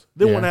 items?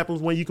 Then what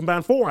happens when you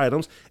combine 4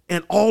 items?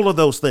 And all of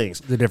those things.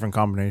 the different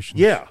combinations.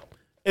 Yeah.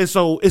 And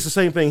so it's the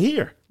same thing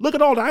here. Look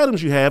at all the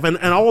items you have and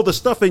all the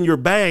stuff in your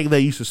bag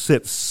that used to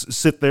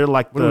sit there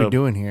like What are we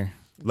doing here?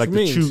 Like What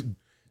the you mean?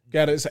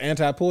 It's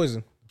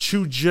anti-poison.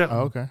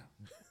 Oh, okay.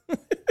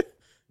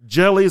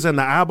 jellies and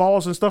the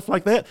eyeballs and stuff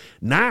like that.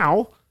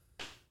 Now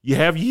you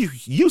have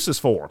uses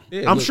for them.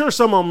 Yeah, I'm sure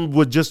some of them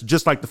would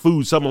just like the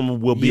food. Some of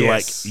them will be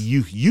Yes. like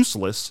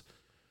useless,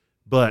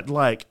 but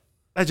like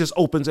that just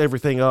opens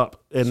everything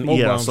up. And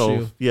Smoke bomb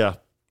shield. yeah.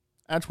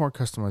 Adds more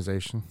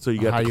customization. So you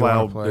on got how the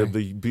wanna cloud.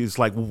 play. It's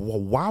like,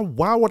 why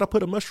would I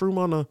put a mushroom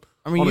on a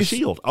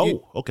shield?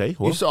 Okay.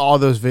 Well, You saw all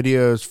those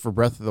videos for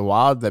Breath of the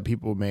Wild that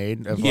people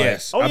made. Of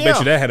Yes, Oh, I yeah. bet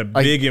you that had a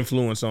big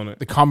influence on it.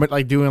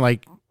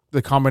 Like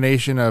the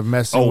combination of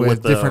messing with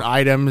with the- different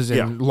items and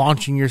yeah.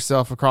 launching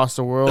yourself across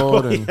the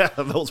world. And yeah,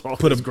 those were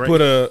Put always great.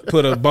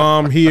 put a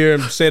bomb here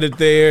and set it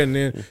there, and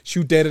then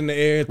shoot that in the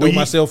air, and throw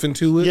myself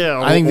into it.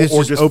 Yeah, I think this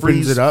just opens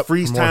freeze, it up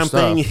Freeze for more time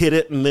stuff. thing, hit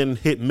it, and then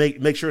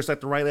make sure it's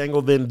at the right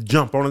angle, then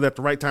jump on it at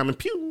the right time, and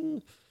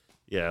pew.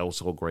 Yeah, it was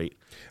so great.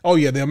 Oh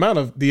yeah, the amount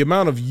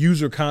of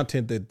user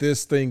content that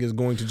this thing is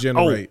going to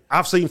generate. Oh,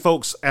 I've seen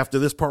folks after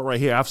this part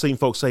right here. I've seen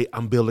folks say,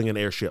 "I'm building an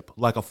airship,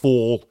 like a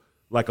full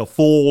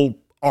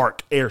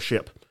arc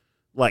airship,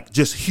 like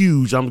just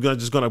huge. I'm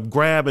just gonna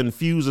grab and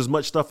fuse as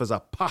much stuff as I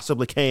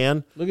possibly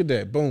can." Look at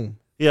that, boom.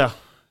 Yeah,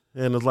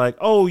 and it's like,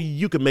 oh,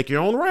 you can make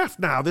your own raft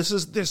now. This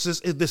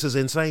is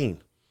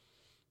insane.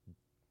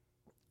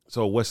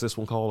 So what's this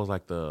one called? It's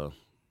like the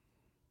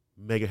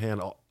Mega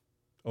Hand,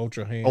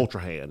 Ultra hand.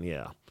 Ultra Hand,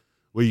 yeah,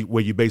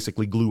 where you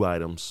basically glue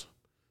items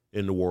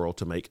in the world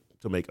to make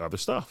other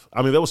stuff.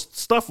 I mean, there was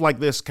stuff like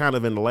this kind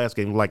of in the last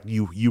game, like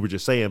you were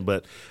just saying,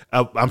 but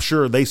I'm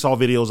sure they saw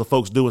videos of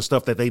folks doing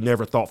stuff that they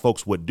never thought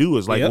folks would do.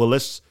 It's like, Yep. well,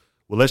 let's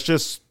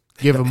just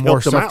give them help more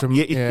them stuff out. to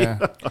Yeah.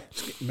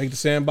 Make the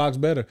sandbox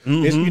better.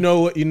 Mm-hmm. It's,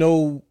 you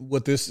know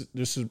what this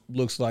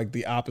looks like,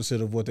 the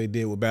opposite of what they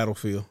did with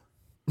Battlefield.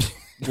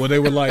 Where they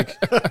were like,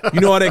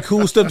 all that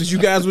cool stuff that you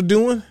guys were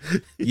doing,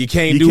 you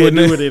can't do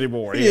it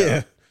anymore.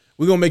 Yeah.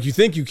 We're gonna make you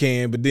think you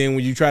can, but then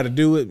when you try to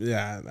do it,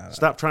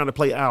 Stop trying to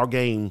play our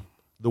game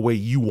the way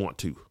you want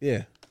to.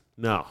 yeah.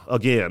 No,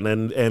 again,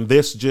 and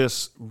this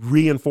just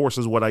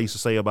reinforces what I used to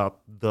say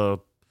about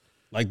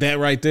Like that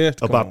right there.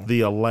 Come on.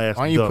 the last.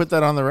 Why don't you put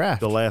that on the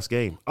raft? the last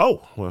game?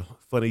 Oh, well,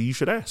 funny you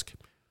should ask.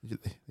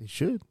 They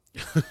should.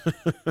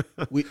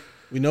 we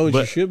know what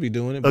you should be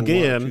doing it, but why aren't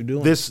you Again,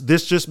 doing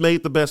this just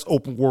made the best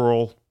open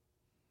world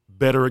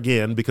better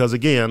again, because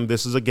again,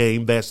 this is a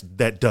game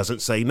that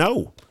doesn't say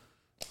no.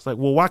 It's like,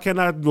 well, why can't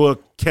I? Well,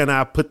 can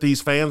I put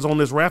these fans on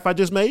this raft I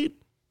just made?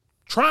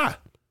 Try.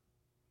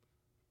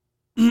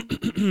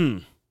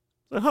 Looks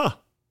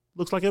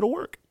like it'll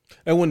work.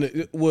 And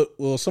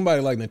when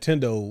somebody like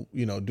Nintendo,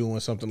 doing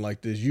something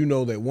like this,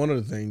 that one of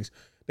the things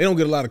they don't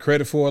get a lot of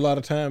credit for a lot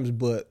of times,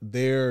 but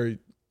their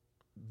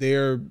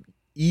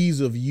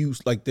ease of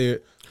use, like their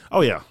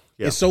Oh yeah.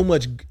 it's so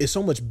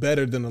much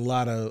better than a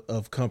lot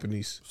of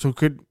companies. So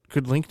could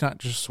Link not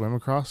just swim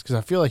across? Because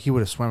I feel like he would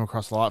have swam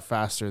across a lot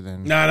faster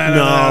than. No.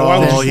 Why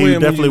would you he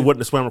swim definitely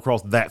wouldn't have swam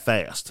across that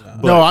fast.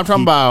 But No, I'm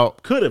talking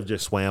about could have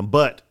just swam,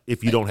 but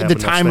if you don't have the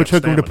enough time it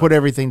took him to stamina, put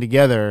everything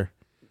together.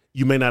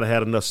 you may not have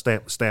had enough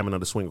stamina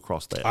to swing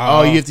across that.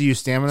 Oh, you have to use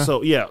stamina.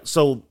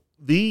 So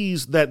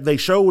these that they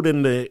showed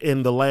in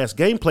the last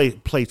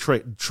gameplay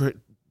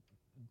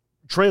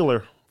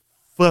trailer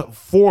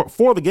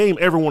for the game,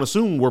 everyone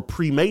assumed were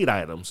pre-made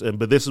items,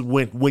 but this is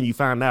when you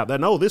find out that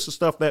no, this is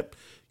stuff that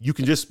you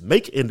can just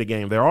make in the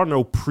game. There are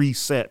no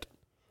preset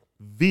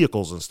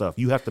vehicles and stuff.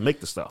 You have to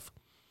make the stuff.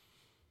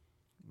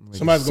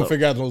 Somebody's gonna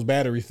figure out those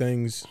battery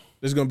things.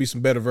 There's gonna be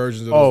some better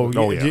versions of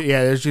those.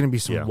 Yeah. There's gonna be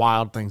some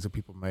wild things that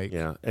people make.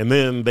 Yeah, and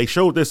then they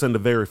showed this in the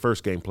very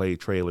first gameplay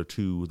trailer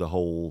too. The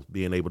whole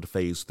being able to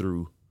phase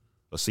through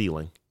a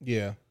ceiling.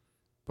 Yeah,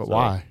 But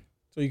why?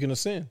 so you can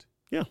ascend.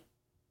 Yeah,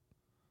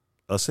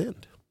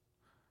 ascend.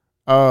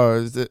 Oh,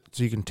 is it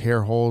so you can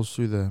tear holes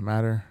through the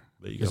matter?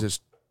 There you Because go. it's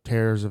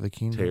Tears of the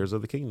Kingdom. Tears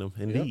of the Kingdom,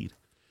 indeed.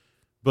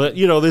 But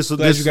you know this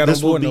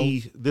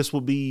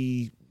will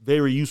be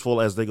very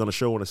useful, as they're going to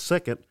show in a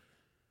second.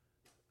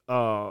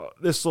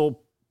 This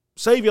will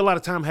save you a lot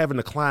of time having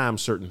to climb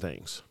certain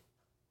things.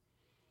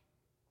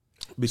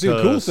 See,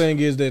 the cool thing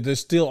is that there's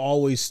still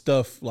always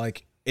stuff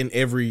like in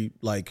every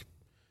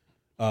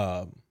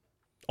all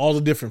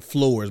the different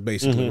floors,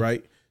 basically,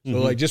 right?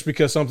 So like just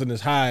because something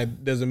is high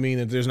doesn't mean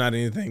that there's not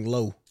anything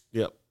low.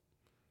 Yep.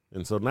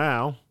 And so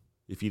now,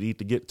 if you need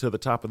to get to the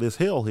top of this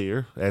hill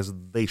here, as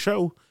they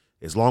show,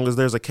 as long as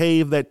there's a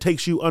cave that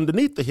takes you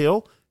underneath the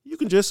hill, you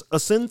can just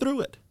ascend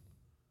through it.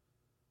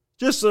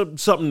 Just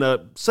something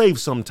to save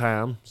some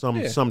time,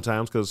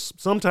 sometimes, because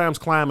sometimes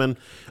climbing,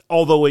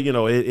 although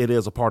it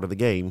is a part of the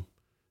game,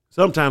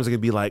 sometimes it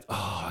can be like,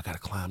 oh, I got to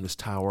climb this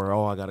tower.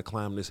 Oh, I got to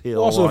climb this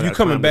hill. Also, if you're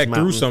coming back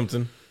through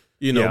something,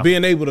 something,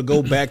 being able to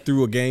go back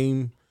through a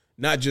game,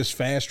 not just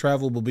fast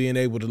travel, but being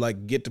able to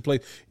get to play.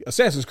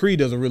 Assassin's Creed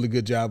does a really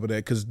good job of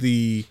that, because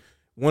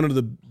one of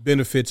the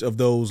benefits of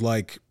those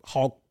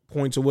Hawk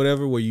points or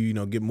whatever, where you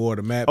get more of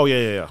the map. Oh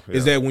yeah.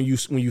 Is that when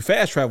you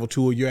fast travel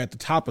to it, you're at the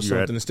top of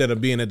something instead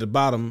of being at the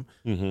bottom,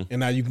 and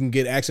now you can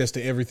get access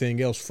to everything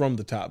else from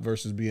the top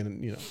versus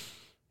being you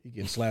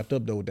getting slapped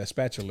up though with that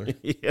spatula.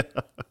 Yeah.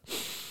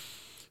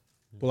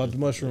 Pull out the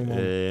mushroom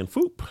and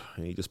foop,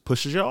 and he just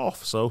pushes you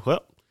off. So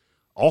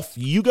off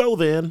you go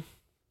then.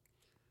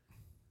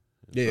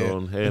 Yeah, so,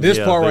 this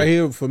part right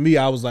here for me,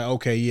 I was like,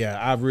 okay, yeah,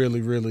 I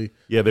really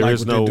there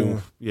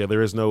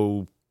is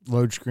no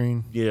load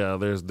screen. Yeah,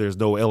 there's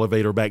no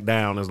elevator back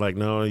down. It's like,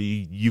 no,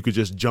 you could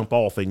just jump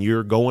off and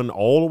you're going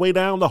all the way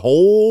down the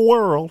whole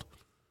world.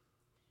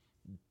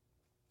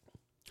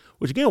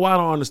 Which again, why I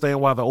don't understand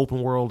why the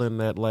open world in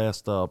that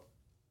last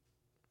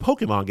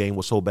Pokemon game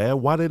was so bad.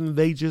 Why didn't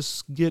they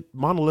just get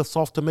Monolith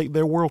Soft to make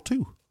their world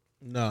too?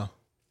 No,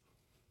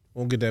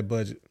 won't get that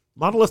budget.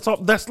 Monolith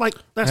Soft, that's that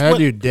what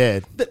dude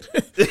dead.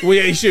 Well,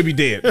 yeah, he should be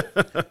dead.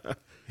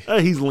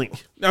 He's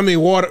Link. I mean,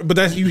 water, but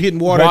that's you hitting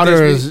water.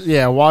 Water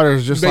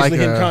is just like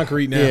hitting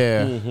concrete now.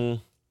 Yeah,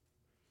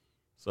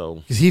 So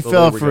because he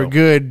fell for a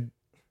good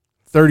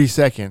 30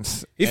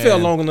 seconds. He fell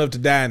long enough to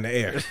die in the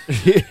air.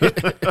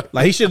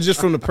 He should have just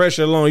from the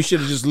pressure alone. He should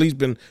have just at least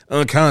been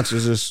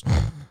unconscious, just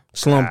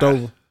slumped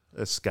over.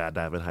 That's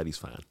skydiving. Heidi's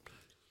fine.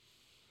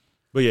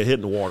 But yeah,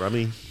 hitting the water. I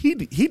mean, he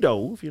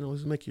dove.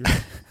 Just make your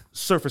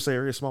surface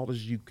area as small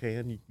as you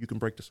can. You can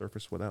break the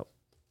surface without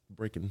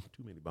breaking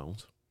too many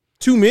bones.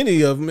 Too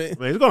many of them. Man,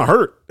 it's gonna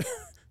hurt,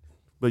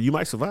 but you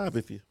might survive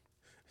if you.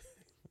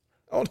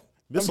 Some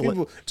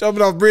people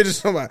jumping off bridges.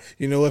 Somebody,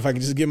 if I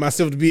can just get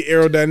myself to be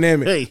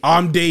aerodynamic,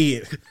 I'm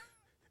dead.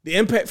 The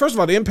impact. First of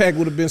all, the impact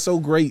would have been so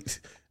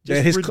great.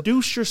 Just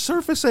reduce your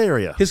surface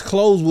area. His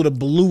clothes would have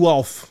blew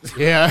off.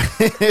 Yeah.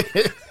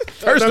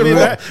 First of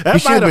all, he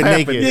should have been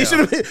naked. Yeah, should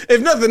have been,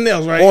 if nothing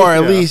else, right? Or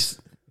at least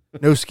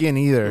no skin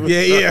either.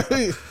 Yeah.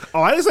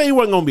 Oh, I didn't say he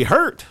wasn't gonna be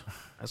hurt.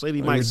 I said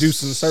he might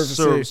reduce the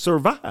surface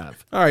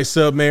survive. All right,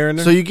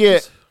 Submariner. So you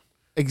get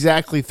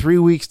exactly 3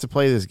 weeks to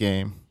play this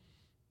game.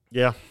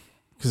 Yeah.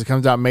 Because it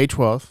comes out May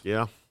 12th.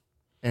 Yeah.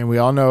 And we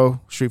all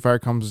know Street Fighter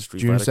comes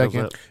June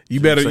 2nd. You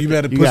better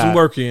put some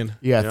work in.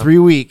 Yeah, 3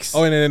 weeks.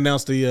 Oh, and then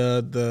announced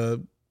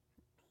the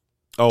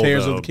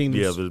Tears of the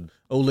Kingdom. Yeah, the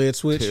OLED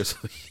Switch.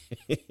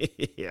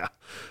 Yeah.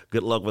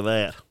 Good luck with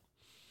that.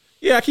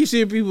 Yeah, I keep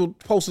seeing people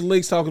posting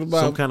links talking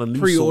about some kind of new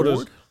pre-orders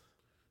sword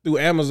through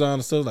Amazon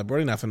and stuff. Like, bro,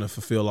 they're not finna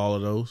fulfill all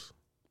of those.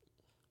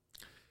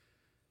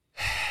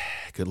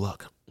 Good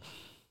luck.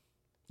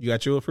 You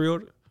got your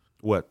pre-order?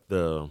 What,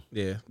 the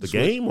Switch,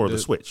 game or the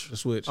Switch? The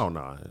Switch. Oh,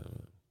 no. I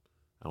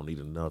don't need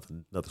another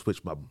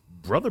Switch. My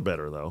brother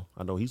better, though.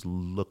 I know he's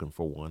looking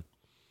for one.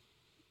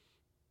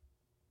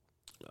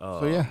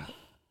 So, yeah.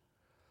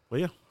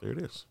 Well, yeah, there it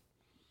is.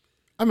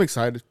 I'm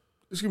excited.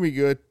 It's going to be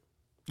good.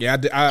 Yeah,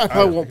 I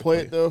probably won't play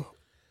it, though.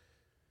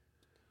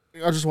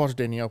 I'll just watch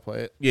Danielle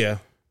play it. Yeah.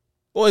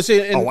 Well,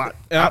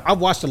 I've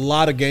watched a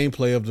lot of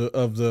gameplay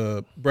of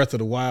the Breath of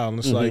the Wild, and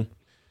it's like,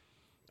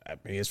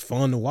 I mean, it's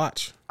fun to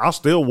watch. I'll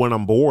still, when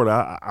I'm bored,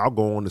 I'll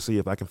go on to see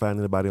if I can find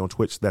anybody on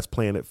Twitch that's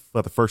playing it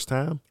for the first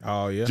time.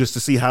 Oh yeah, just to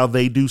see how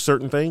they do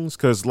certain things,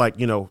 because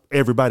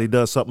everybody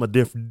does something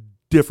a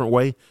different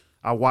way.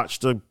 I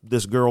watched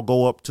this girl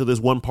go up to this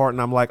one part,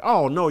 and I'm like,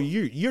 "Oh no,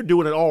 you're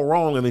doing it all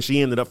wrong," and then she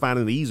ended up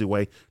finding the easy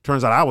way.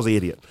 Turns out I was the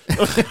idiot.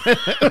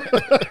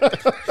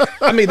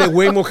 I mean, they're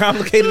way more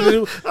complicated to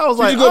do. I was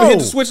like, you go to hit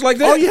the switch like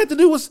that? All you had to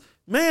do was,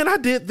 man, I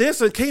did this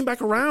and came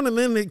back around, and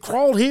then it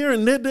crawled here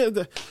and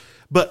did.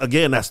 But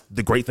again, that's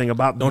the great thing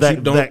about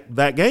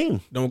that game.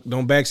 Don't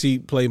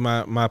backseat play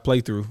my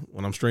playthrough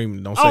when I'm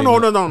streaming. Don't say no,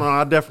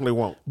 I definitely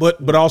won't.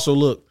 But also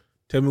look,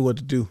 tell me what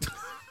to do.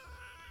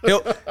 I'm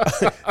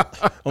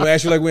gonna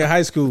ask you like we're in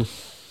high school.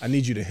 I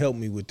need you to help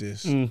me with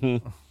this.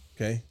 Mm-hmm.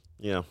 Okay.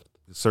 Yeah,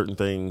 certain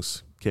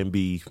things can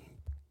be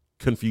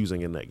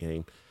confusing in that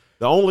game.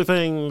 The only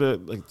thing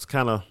that it's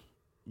kind of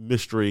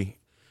mystery.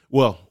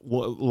 Well,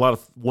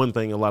 one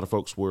thing a lot of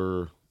folks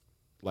were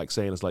like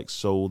saying is like,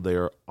 so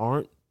there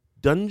aren't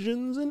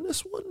dungeons in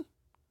this one?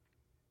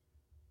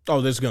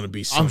 Oh, there's gonna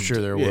be some. I'm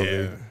sure there will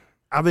be.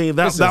 I mean,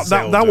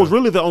 that was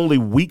really the only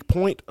weak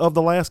point of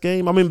the last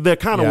game. I mean, there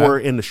kind of were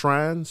in the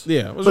shrines.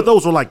 Yeah. But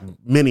those were like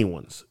mini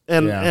ones.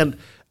 And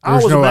I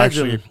was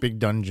actually big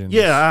dungeons.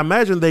 Yeah, I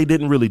imagine they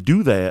didn't really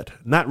do that.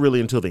 Not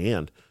really until the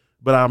end.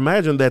 But I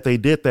imagine that they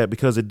did that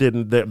because it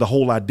didn't. The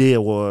whole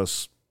idea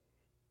was,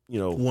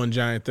 one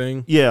giant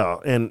thing. Yeah,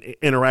 and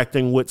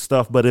interacting with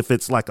stuff. But if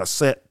it's like a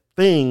set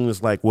thing,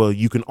 it's like, well,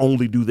 you can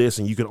only do this,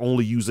 and you can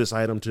only use this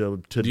item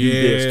to do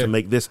this to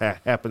make this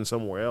happen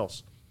somewhere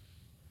else.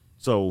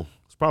 So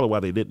it's probably why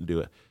they didn't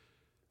do it.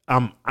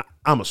 I'm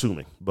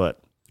assuming,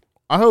 but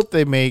I hope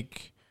they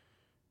make,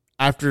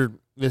 after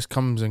this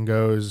comes and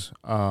goes.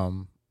 I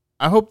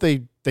hope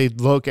they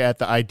look at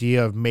the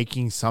idea of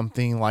making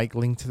something like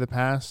Link to the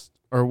Past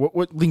or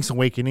what Link's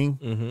Awakening.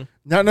 Mm-hmm.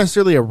 Not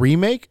necessarily a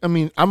remake. I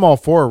mean, I'm all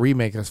for a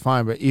remake. That's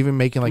fine. But even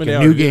making like a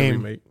new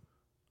game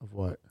of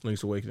what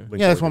Link's Awakening.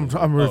 That's what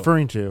I'm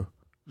referring to.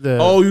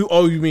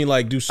 You mean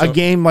like do a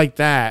game like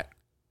that,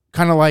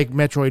 kind of like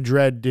Metroid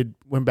Dread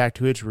went back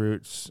to its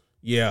roots.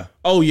 Yeah.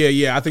 Oh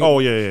yeah. I think. Oh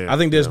yeah. I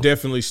think there's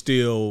definitely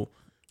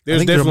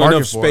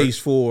enough space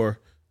for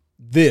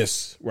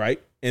this, right?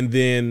 And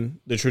then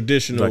the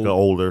traditional, like an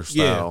older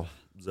style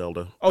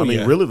Zelda. Oh, I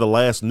mean, really, the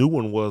last new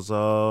one was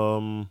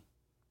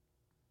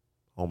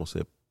almost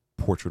said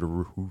Portrait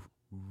of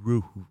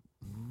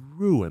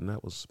Ruin.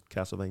 That was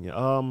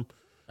Castlevania.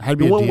 Had to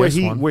be the one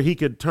DS where he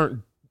could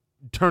turn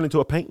into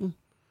a painting.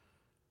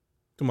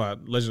 Come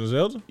on, Legend of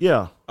Zelda.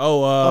 Yeah.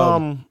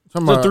 Oh, so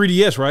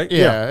 3DS, right?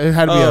 Yeah, it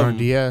had to be on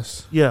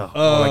DS. Yeah.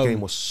 That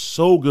game was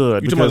so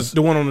good. You talking about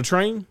the one on the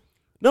train?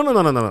 No.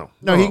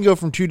 No, he can go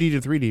from 2D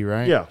to 3D,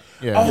 right? Yeah.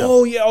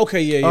 Oh, yeah.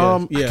 Okay. Yeah.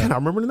 I cannot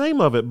remember the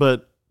name of it,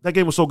 but that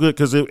game was so good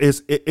because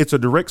it's a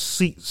direct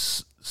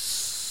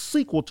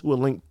sequel to A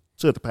Link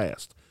to the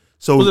Past.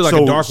 So was it like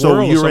a Dark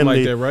World or something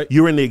like that, right?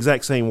 You're in the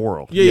exact same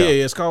world. Yeah.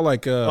 It's called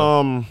like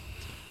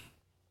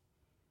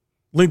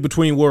Link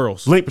Between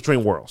Worlds. Link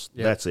Between Worlds.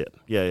 Yeah. That's it.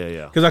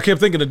 Yeah. Because I kept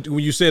thinking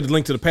when you said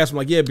Link to the Past, I'm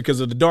like, yeah, because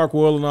of the Dark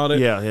World and all that.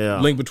 Yeah.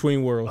 Link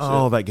Between Worlds.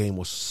 Oh, that game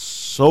was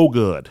so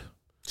good.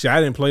 See,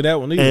 I didn't play that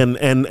one either.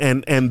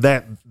 And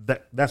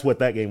that's what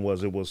that game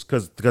was. It was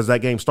because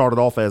that game started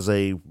off as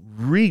a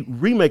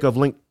remake of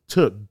Link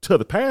to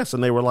the Past,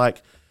 and they were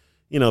like,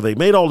 they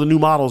made all the new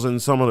models,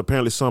 and some of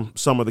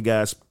the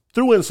guys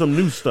threw in some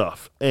new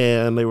stuff,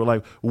 and they were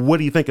like, "What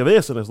do you think of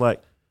this?" And it's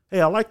like, "Hey,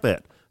 I like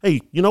that.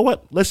 Hey, you know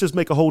what? Let's just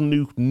make a whole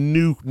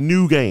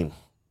new game."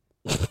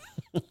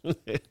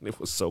 It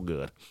was so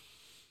good.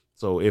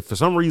 So if for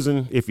some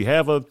reason, if you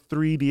have a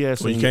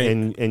 3DS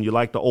and you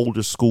like the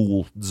older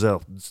school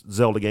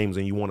Zelda games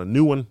and you want a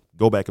new one,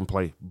 go back and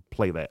play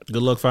that.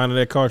 Good luck finding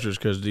that cartridge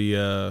because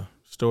the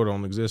store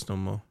don't exist no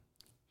more.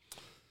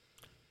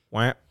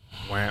 Wham.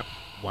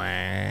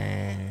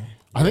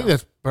 I think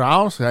that's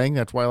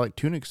why I like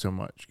Tunic so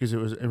much because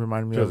it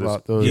reminded me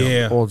about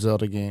those old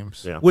Zelda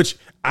games. Yeah. Which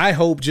I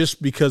hope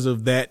just because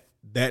of that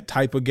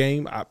type of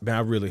game, I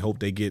really hope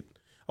they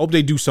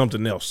do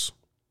something else.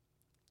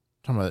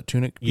 Talking about the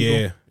Tunic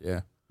people?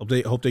 Yeah.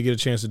 Hope they get a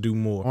chance to do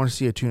more. I want to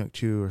see a Tunic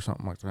 2 or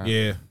something like that.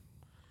 Yeah.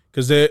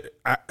 Because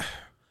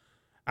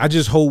I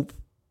just hope,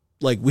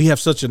 like, we have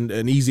such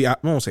an easy, I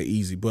won't say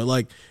easy, but,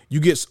 like, you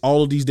get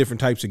all of these different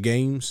types of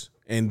games,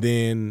 and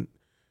then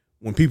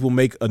when people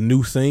make a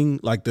new thing,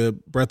 like the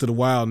Breath of the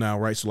Wild now,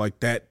 right? So,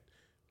 like, that,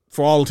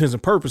 for all intents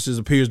and purposes,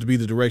 appears to be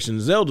the direction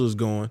Zelda is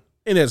going,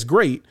 and that's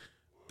great,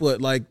 but,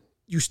 like,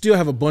 you still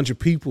have a bunch of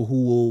people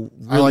who will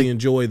really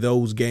enjoy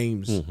those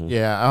games. Mm-hmm.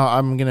 Yeah,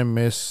 I'm gonna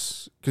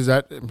miss because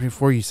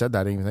before you said that,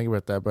 I didn't even think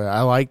about that. But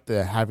I like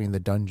having the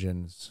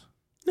dungeons,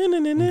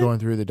 going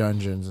through the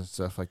dungeons and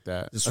stuff like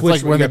that. The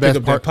switch, like when you pick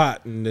up that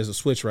pot, and there's a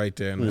switch right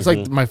there. It's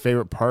like my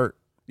favorite part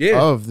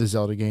of the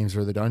Zelda games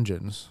are the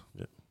dungeons.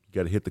 Yeah. You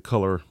got to hit the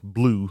color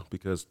blue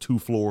because 2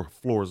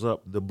 floors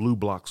up, the blue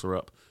blocks are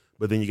up.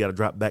 But then you got to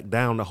drop back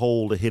down the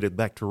hole to hit it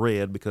back to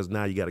red because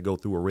now you got to go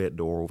through a red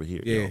door over here.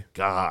 Yeah.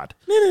 God.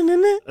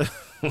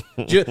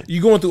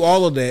 You going through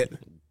all of that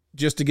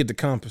just to get the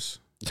compass.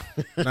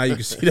 Now you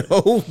can see the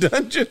whole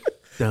dungeon.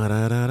 Da,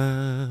 da, da,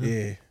 da.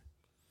 Yeah.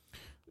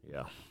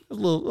 Yeah.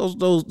 Those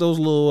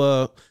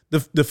little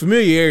the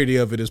familiarity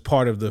of it is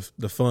part of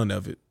the fun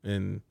of it.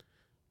 And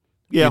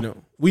Yeah. you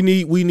know, we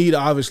need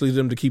obviously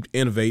them to keep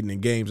innovating in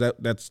games.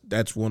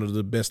 That's one of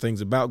the best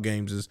things about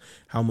games is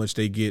how much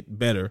they get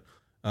better.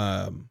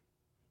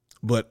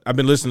 But I've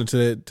been listening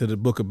to the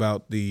book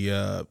about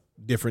the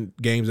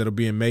different games that are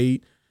being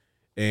made,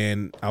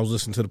 and I was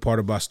listening to the part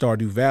about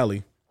Stardew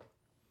Valley.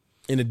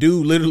 And the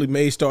dude literally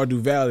made Stardew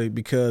Valley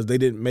because they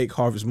didn't make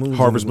Harvest Moon.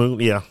 Harvest Moon,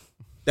 yeah.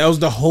 That was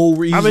the whole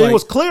reason. I mean, it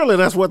was clearly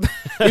that's what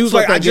he was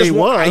like. I just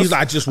want. He was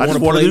like, I just want to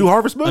play play a new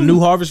Harvest Moon, a new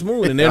Harvest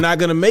Moon, and they're not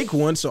going to make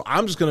one, so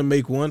I'm just going to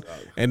make one.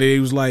 And then he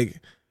was like,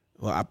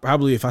 well, I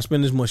probably if I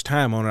spend this much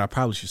time on it, I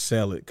probably should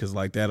sell it because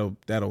like that'll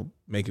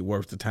make it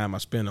worth the time I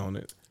spend on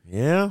it.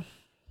 Yeah,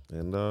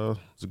 and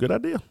it's a good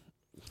idea.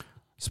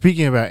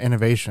 Speaking about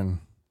innovation,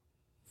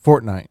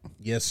 Fortnite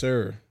Yes,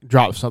 sir.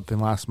 dropped something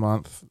last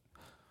month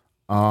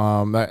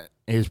that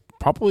is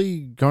probably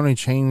going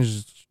to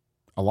change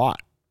a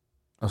lot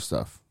of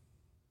stuff.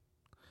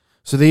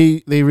 So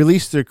they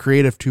released their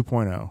Creative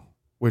 2.0,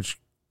 which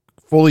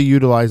fully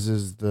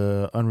utilizes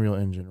the Unreal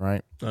Engine,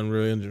 right?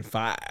 Unreal Engine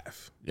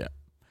 5. Yeah.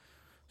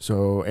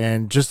 So,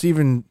 and just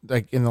even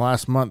like in the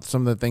last month,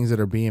 some of the things that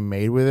are being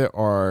made with it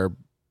are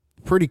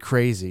pretty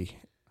crazy.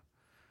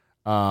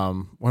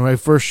 When I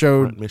first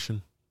showed Front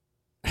mission,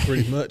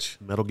 Pretty much.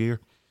 Metal Gear,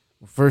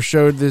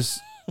 this,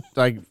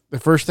 like the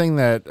first thing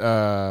that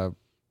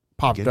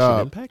popped Genshin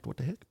up, Impact. What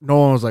the heck?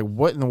 Nolan was like,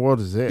 "What in the world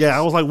is this?" Yeah,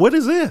 I was like, "What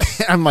is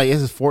this?" I'm like,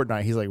 "This is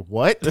Fortnite." He's like,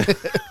 "What?"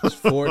 It's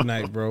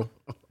Fortnite, bro.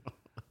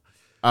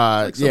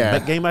 Some Yeah.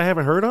 game I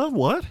haven't heard of.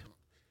 What?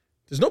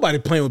 There's nobody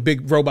playing with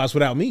big robots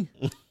without me.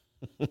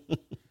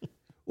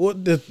 Well,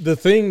 the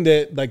thing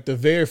that like the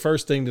very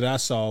first thing that I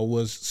saw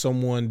was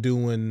someone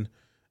doing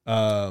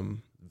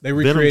they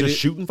Venom recreated just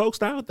shooting folks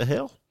down. What the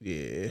hell?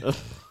 Yeah.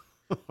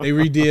 They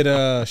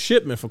redid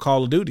Shipment for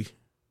Call of Duty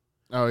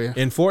Oh yeah.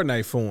 in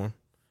Fortnite form.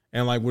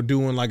 And like we're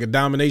doing like a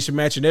domination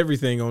match and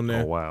everything on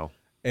there. Oh wow.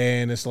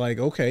 And it's like,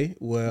 okay,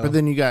 well But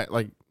then you got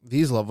like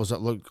these levels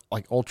that look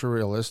like ultra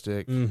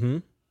realistic. mm-hmm.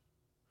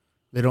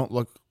 They don't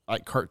look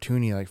like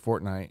cartoony like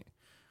Fortnite,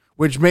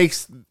 which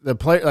makes the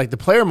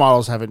player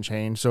models haven't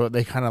changed, so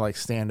they kind of like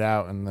stand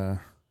out in the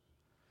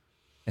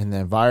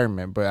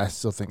environment. But I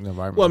still think the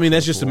environment. Well, I mean,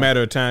 looks that's just a cool.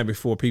 matter of time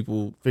before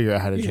people Figure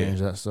out how to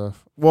change that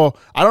stuff. Well,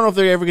 I don't know if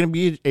they're ever going to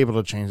be able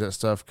to change that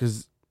stuff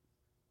because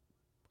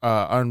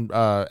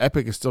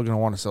Epic is still going to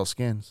want to sell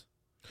skins.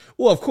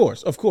 Well, of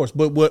course.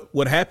 But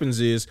what happens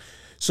is,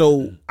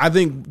 so I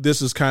think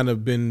this has kind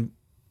of been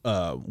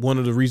one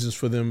of the reasons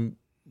for them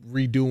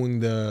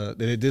redoing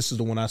this is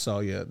the one I saw.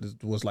 Yeah, this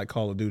was like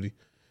Call of Duty,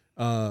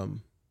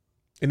 and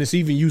it's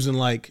even using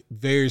like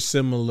very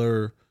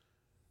similar,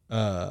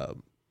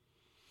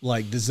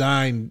 like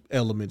design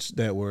elements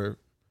that were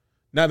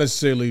not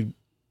necessarily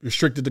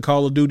restricted to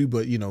Call of Duty,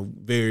 but you know,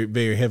 very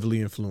very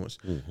heavily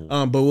influenced.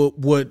 Mm-hmm. But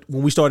what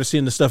when we started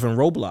seeing the stuff in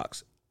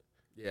Roblox.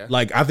 Yeah.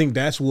 Like, I think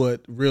that's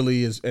what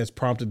really has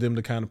prompted them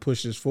to kind of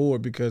push this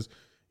forward because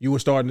you were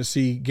starting to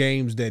see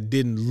games that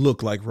didn't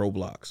look like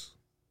Roblox.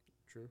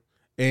 True.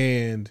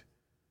 And,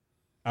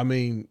 I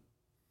mean,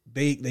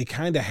 they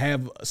kind of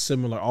have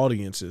similar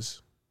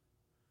audiences.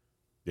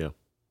 Yeah.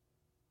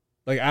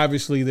 Like,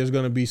 obviously, there's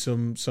going to be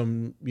some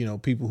you know,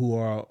 people who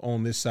are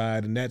on this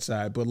side and that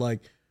side. But,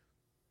 like,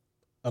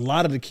 a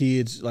lot of the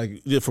kids,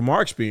 like, from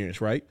our experience,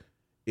 right,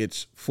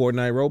 it's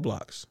Fortnite,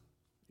 Roblox.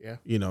 Yeah.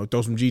 You know,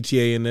 throw some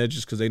GTA in there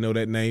just because they know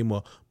that name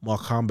or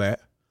Mortal Kombat.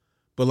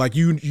 But like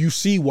you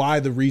see why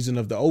the reason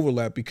of the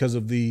overlap because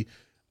of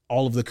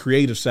all of the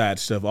creative side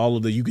stuff, all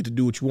of the you get to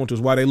do what you want to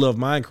is why they love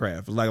Minecraft.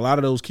 It's like a lot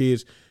of those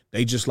kids,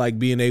 they just like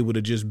being able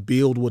to just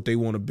build what they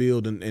want to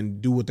build and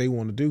do what they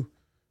want to do.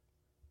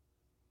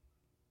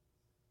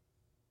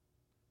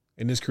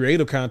 And this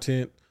creative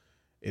content,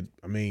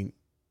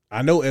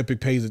 I know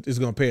Epic is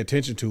going to pay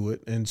attention to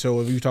it. And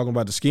so if you're talking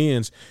about the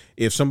skins,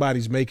 if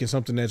somebody's making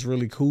something that's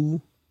really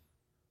cool,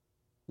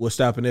 what's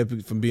stopping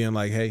Epic from being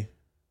like, hey,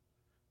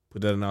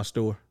 put that in our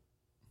store?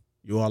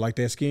 You all like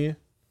that skin?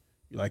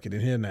 You like it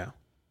in here now.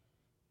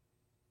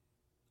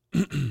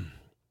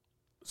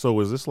 So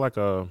is this like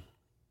a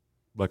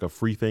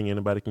free thing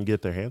anybody can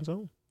get their hands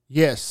on?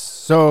 Yes.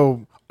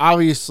 So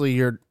obviously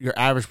your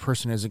average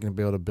person isn't going to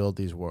be able to build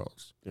these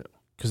worlds. Yeah.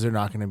 Because they're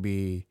not going to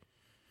be.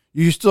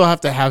 You still have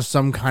to have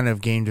some kind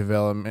of game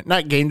development,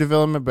 not game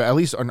development, but at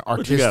least an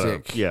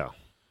artistic. Yeah.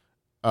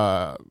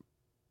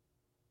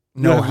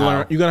 You're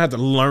going to have to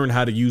learn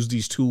how to use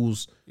these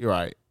tools. You're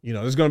right. You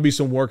know, there's going to be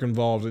some work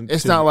involved.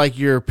 It's not like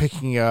you're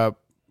picking up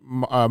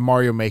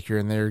Mario Maker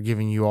and they're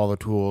giving you all the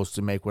tools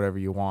to make whatever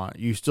you want.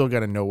 You still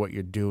got to know what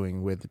you're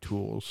doing with the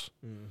tools.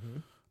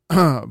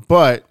 Mm-hmm.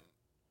 But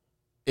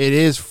it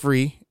is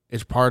free.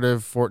 It's part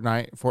of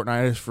Fortnite.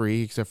 Fortnite is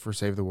free except for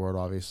Save the World,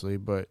 obviously.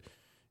 But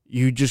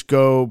you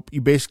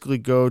basically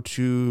go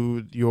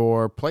to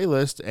your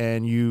playlist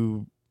and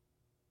you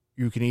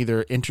can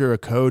either enter a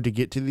code to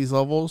get to these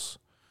levels.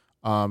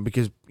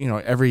 Because, you know,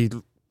 every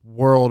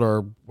world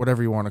or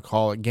whatever you want to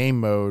call it, game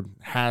mode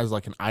has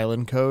like an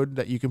island code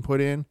that you can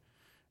put in,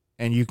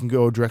 and you can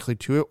go directly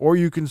to it, or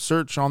you can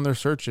search on their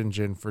search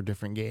engine for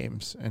different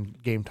games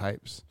and game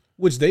types.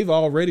 Which they've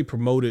already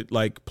promoted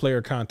like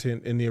player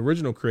content in the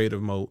original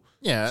creative mode.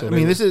 Yeah, So I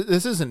mean, this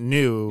isn't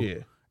new. Yeah.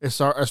 As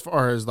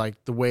far as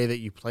like the way that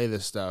you play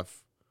this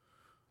stuff,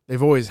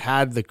 they've always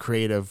had the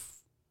creative,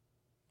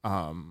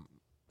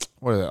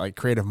 what is it, like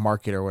creative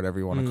market or whatever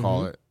you want to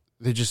call it.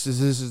 This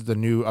is the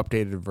new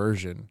updated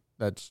version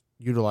that's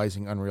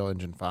utilizing Unreal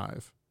Engine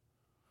 5.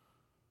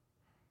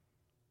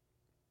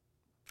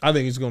 I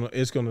think it's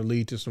gonna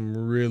lead to some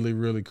really,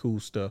 really cool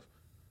stuff.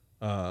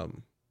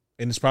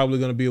 And it's probably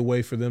going to be a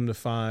way for them to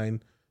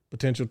find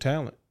potential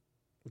talent,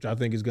 which I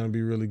think is going to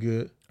be really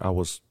good. I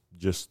was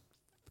just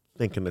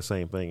thinking the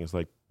same thing. It's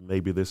like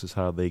maybe this is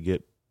how they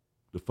get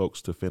the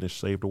folks to finish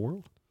Save the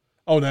World.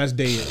 Oh, no, that's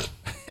dead.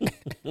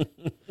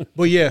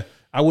 But yeah,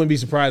 I wouldn't be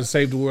surprised if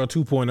Save the World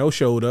 2.0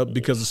 showed up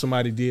because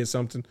somebody did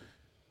something.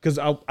 Because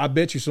I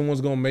bet you someone's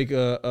going to make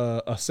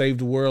a Save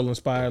the World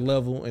inspired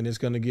level, and it's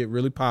going to get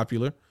really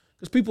popular.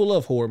 Because people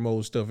love horde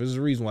mode stuff. There's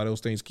a reason why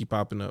those things keep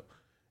popping up.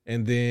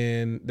 And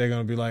then they're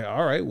going to be like,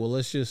 all right, well,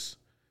 let's just,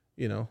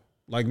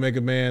 like Mega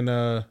Man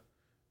 9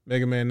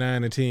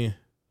 and 10.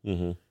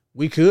 Mm-hmm.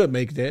 We could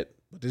make that,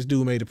 but this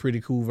dude made a pretty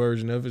cool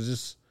version of it.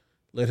 Just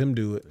let him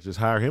do it. Just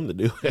hire him to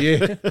do it.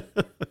 Yeah.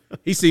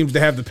 He seems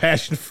to have the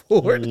passion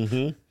for it.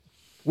 Mm-hmm.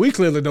 We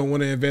clearly don't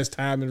want to invest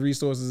time and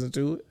resources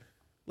into it.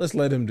 Let's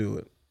let him do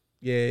it.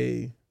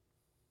 Yay.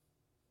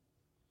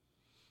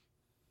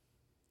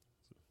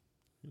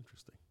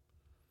 Interesting.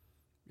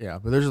 Yeah,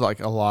 but there's like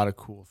a lot of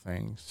cool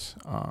things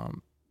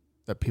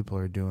that people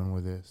are doing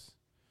with this.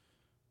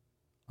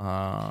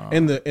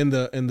 And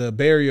the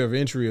barrier of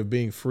entry of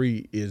being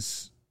free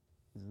is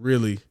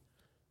really,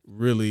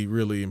 really,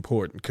 really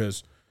important,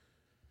 because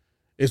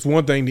it's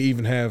one thing to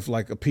even have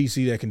like a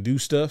PC that can do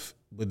stuff,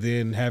 but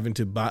then having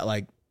to buy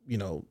like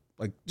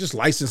just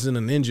licensing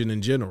an engine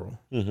in general.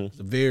 Mm-hmm. It's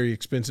a very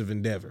expensive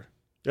endeavor.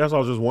 That's what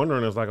I was just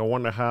wondering. Is like, I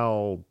wonder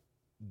how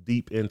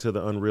deep into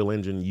the Unreal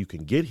Engine you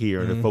can get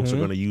here, and if folks are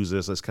going to use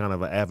this as kind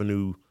of an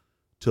avenue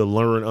to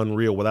learn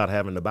Unreal without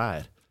having to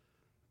buy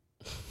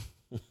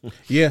it.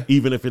 Yeah.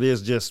 Even if it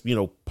is just,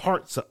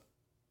 parts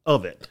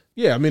of it.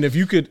 Yeah. I mean, if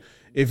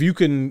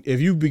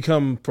you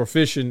become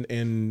proficient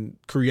in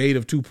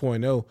Creative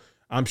 2.0,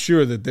 I'm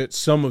sure that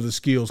some of the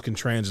skills can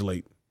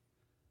translate.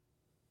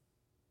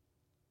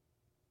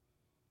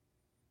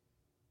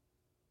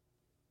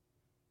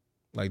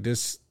 Like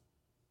this,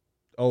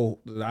 the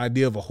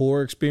idea of a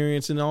horror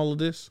experience in all of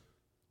this.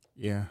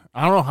 Yeah.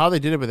 I don't know how they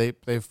did it,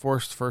 but they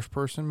forced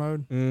first-person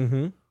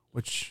mode,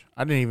 which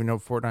I didn't even know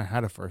Fortnite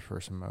had a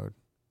first-person mode.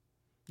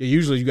 Yeah,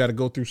 usually you got to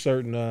go through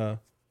certain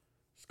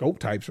scope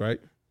types, right?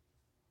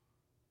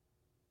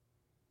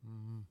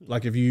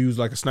 Like if you use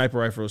like a sniper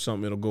rifle or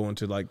something, it'll go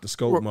into like the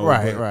scope mode.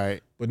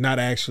 Right. But not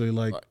actually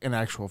like an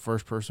actual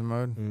first-person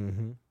mode.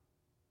 Mm-hmm.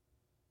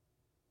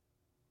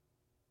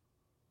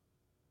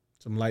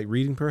 Some light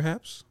reading,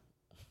 perhaps.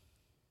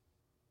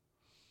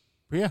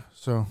 But yeah,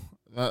 so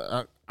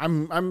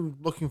I'm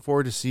looking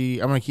forward to see.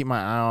 I'm going to keep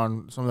my eye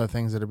on some of the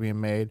things that are being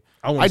made.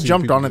 I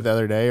jumped on it the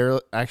other day,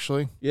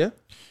 actually. Yeah.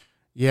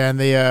 Yeah, and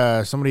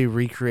they somebody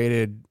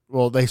recreated.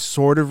 Well, they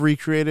sort of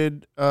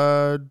recreated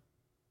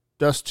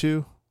Dust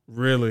 2.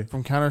 Really?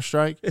 From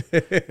Counter-Strike.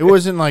 It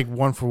wasn't like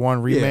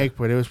 1-for-1 remake,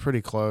 but it was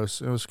pretty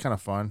close. It was kind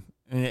of fun.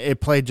 And it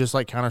played just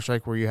like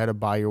Counter-Strike, where you had to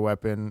buy your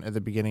weapon at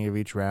the beginning of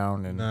each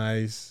round and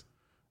nice,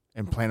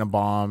 and plant a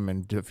bomb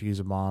and defuse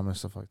a bomb and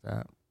stuff like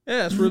that.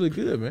 Yeah, that's really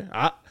good, man.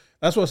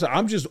 That's what I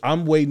said.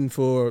 I'm waiting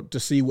to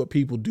see what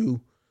people do,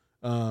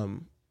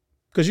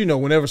 because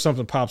whenever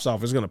something pops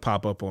off, it's gonna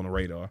pop up on the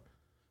radar.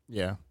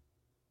 Yeah,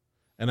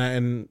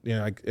 and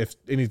like if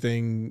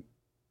anything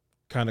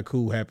kind of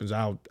cool happens,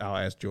 I'll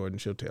ask Jordan.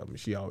 She'll tell me.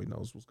 She always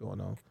knows what's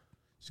going on.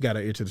 She's got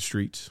her ear to the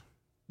streets,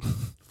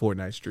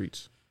 Fortnite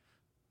streets.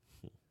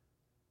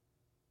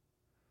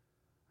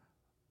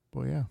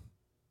 Well, yeah.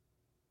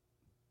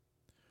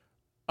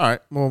 All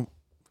right. Well,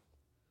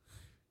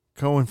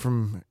 going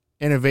from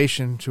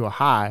innovation to a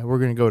high, we're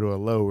going to go to a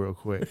low real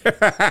quick.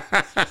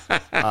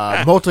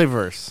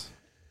 MultiVersus.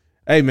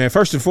 Hey, man,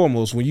 first and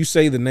foremost, when you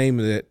say the name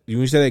of that, when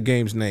you say that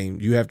game's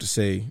name, you have to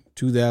say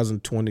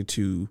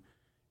 2022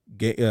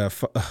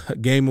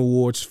 Game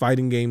Awards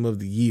Fighting Game of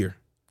the Year.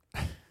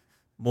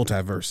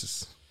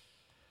 MultiVersus.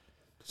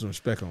 Some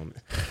respect on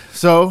it.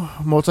 So,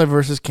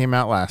 MultiVersus came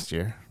out last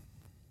year.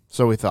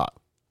 So we thought.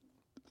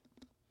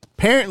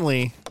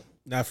 Apparently,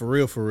 not for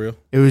real.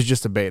 It was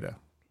just a beta.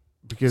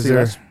 Because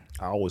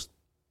I always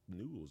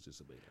knew it was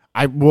just a beta.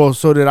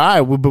 So did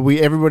I, but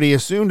everybody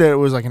assumed that it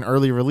was like an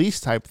early release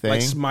type thing.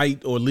 Like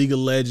Smite or League of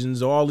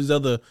Legends or all these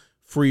other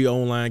free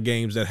online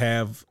games that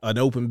have an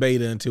open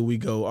beta until we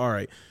go, all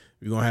right,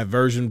 we're going to have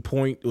version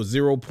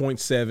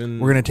 0.7.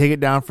 We're going to take it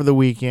down for the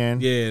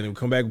weekend. Yeah, and we'll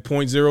come back with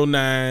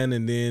 0.09,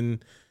 and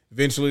then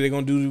eventually they're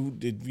going to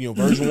do,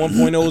 version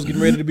 1.0 is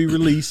getting ready to be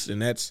released,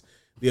 and that's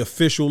the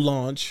official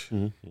launch.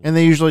 And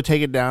they usually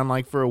take it down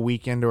like for a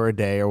weekend or a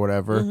day or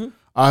whatever.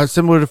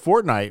 Similar to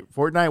Fortnite.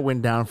 Fortnite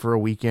went down for a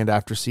weekend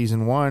after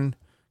season 1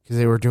 because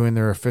they were doing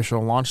their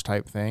official launch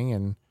type thing,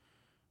 and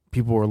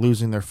people were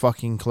losing their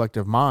fucking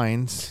collective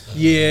minds.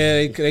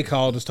 Yeah, they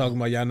called us talking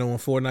about y'all knowing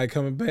Fortnite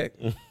coming back.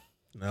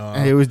 No,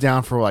 And it was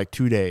down for like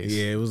 2 days.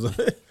 yeah, it was.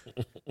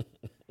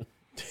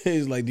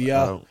 It's like, do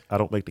y'all I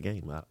don't make the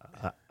game.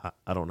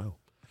 I don't know.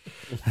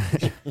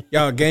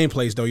 y'all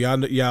gameplays though?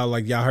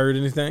 Y'all heard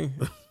anything?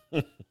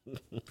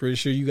 Pretty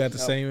sure you got the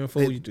same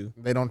info you do.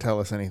 They don't tell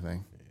us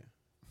anything.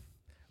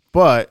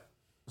 But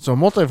so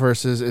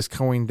MultiVersus is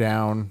going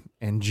down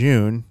in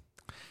June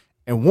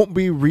and won't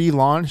be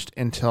relaunched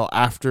until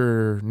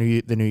after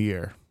the new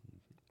year.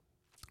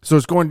 So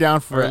it's going down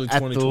for Early at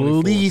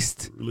 2024.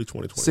 least Really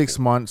 2020. 6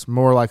 months,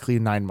 more likely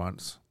 9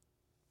 months.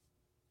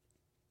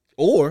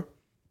 Or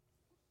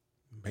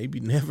maybe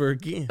never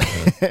again.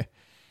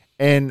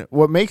 And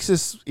what makes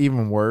this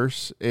even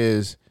worse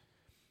is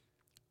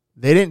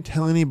they didn't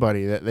tell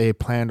anybody that they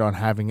planned on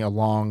having a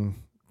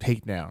long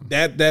takedown.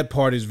 That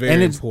part is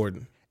very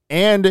important.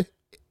 And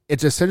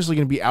it's essentially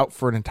going to be out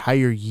for an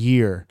entire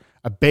year.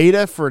 A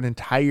beta for an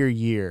entire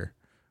year,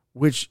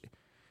 which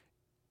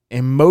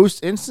in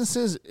most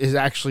instances is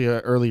actually an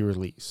early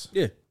release.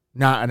 Yeah.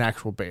 Not an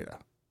actual beta.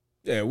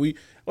 Yeah, we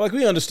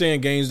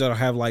understand games that'll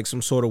have like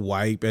some sort of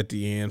wipe at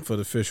the end for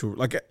the official.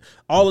 Like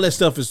all of that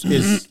stuff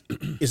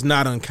is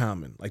not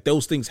uncommon. Like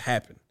those things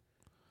happen.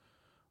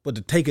 But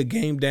to take a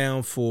game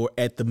down for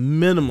at the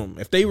minimum,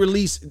 if they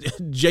release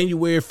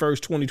January 1st,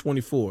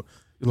 2024,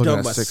 you're talking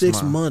about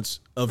 6 months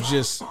of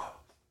just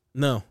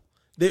no.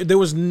 There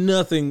was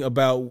nothing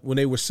about when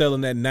they were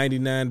selling that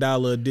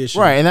 $99 edition.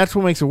 Right, and that's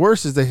what makes it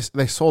worse is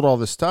they sold all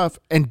this stuff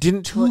and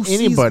didn't tell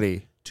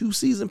anybody. 2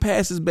 season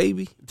passes,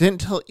 baby. Didn't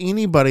tell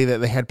anybody that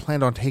they had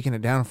planned on taking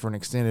it down for an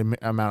extended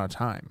amount of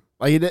time.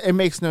 Like it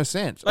makes no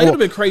sense. Like, it would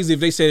have been crazy if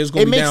they said it was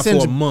going to be down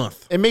for a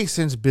month. It makes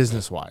sense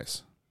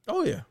business-wise.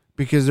 Oh, yeah.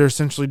 Because they're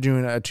essentially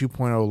doing a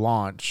 2.0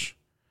 launch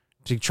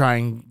to try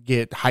and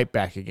get hype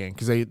back again.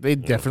 Because they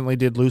definitely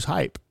did lose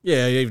hype.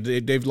 Yeah,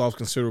 they've lost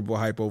considerable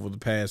hype over the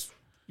past,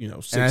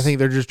 6. And I think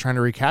they're just trying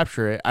to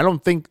recapture it. I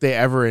don't think they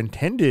ever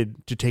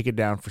intended to take it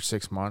down for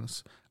 6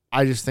 months.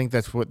 I just think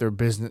that's what the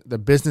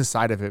business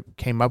side of it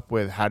came up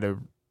with, how to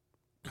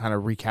kind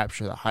of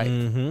recapture the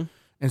hype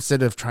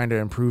instead of trying to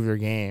improve their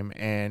game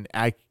and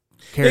add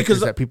characters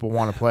that people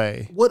want to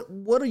play.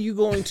 What are you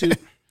going to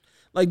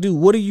like, dude?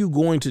 What are you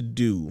going to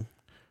do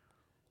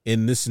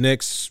in this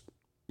next,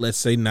 let's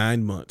say,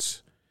 9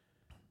 months,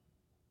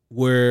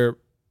 where,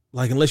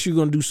 like, unless you're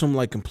going to do some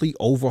like complete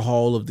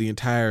overhaul of the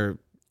entire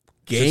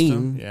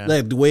game,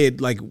 like the way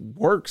it like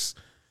works,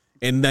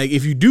 and like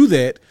if you do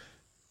that.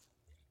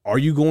 Are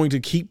you going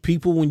to keep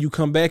people when you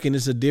come back and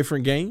it's a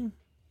different game?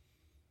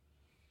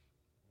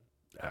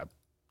 I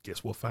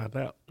guess we'll find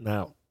out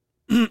now.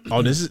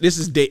 This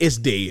is dead. It's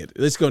dead.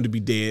 It's going to be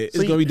dead. It's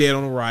going to be dead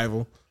on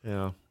arrival.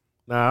 Yeah.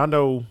 Now I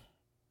know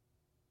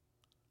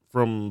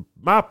from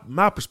my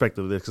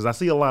perspective of this, because I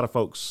see a lot of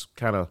folks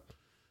kind of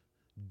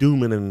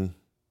dooming and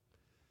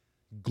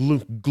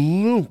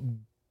glooming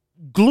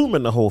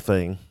the whole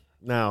thing.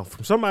 Now,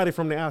 from somebody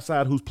from the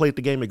outside who's played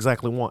the game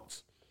exactly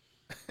once.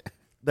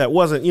 That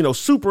wasn't,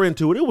 super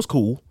into it. It was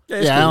cool.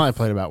 Yeah, cool. I only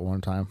played about one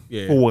time.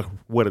 Yeah. For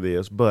what it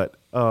is. But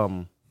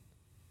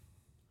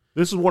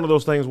this is one of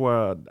those things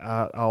where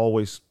I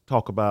always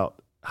talk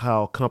about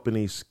how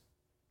companies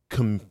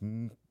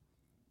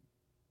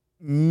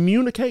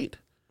communicate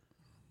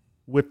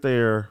with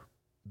their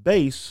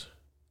base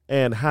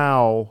and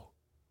how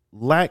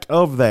lack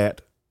of that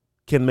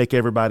can make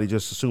everybody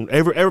just assume.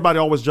 Everybody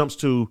always jumps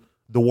to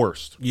the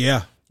worst.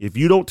 Yeah. If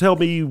you don't tell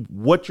me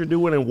what you're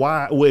doing and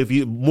why, more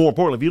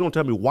importantly, if you don't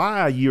tell me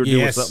why you're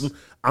doing something,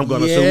 I'm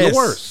going to assume the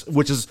worst,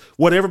 which is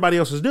what everybody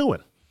else is doing.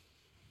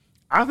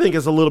 I think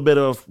it's a little bit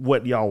of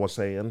what y'all were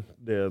saying.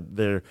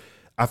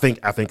 I think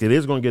it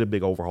is going to get a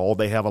big overhaul.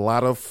 They have a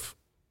lot of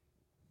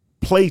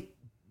play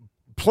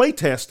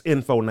test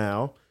info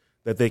now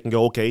that they can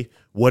go, okay,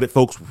 what did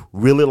folks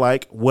really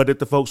like? What did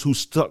the folks who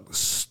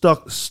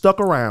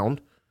stuck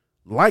around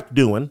like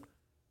doing?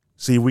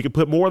 See if we can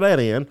put more of that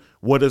in.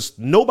 What does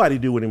nobody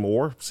do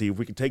anymore? See if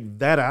we can take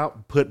that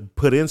out,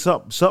 put in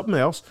something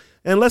else,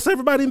 and let's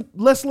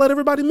let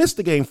everybody miss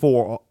the game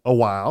for a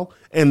while,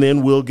 and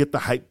then we'll get the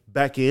hype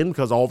back in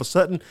because all of a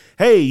sudden,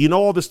 hey,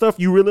 all the stuff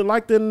you really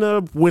liked in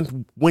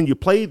when you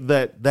played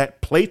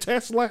that play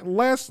test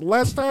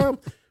last time.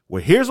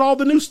 Well, here's all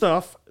the new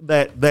stuff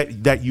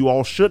that you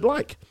all should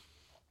like.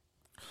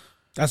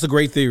 That's a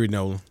great theory,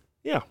 Nolan.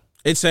 Yeah,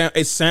 it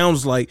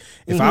sounds like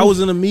if I was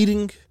in a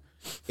meeting.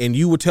 And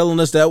you were telling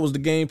us that was the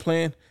game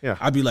plan,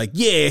 I'd be like,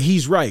 yeah,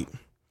 he's right.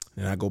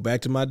 And I go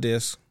back to my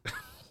desk.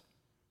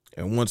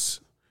 And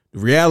once the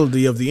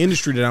reality of the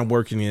industry that I'm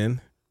working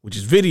in, which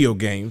is video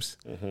games,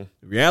 the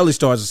reality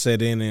starts to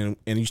set in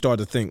and you start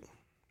to think,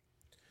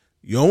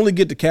 you only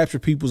get to capture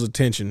people's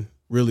attention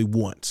really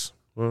once.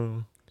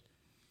 The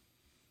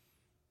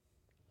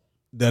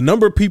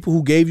number of people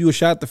who gave you a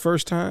shot the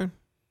first time,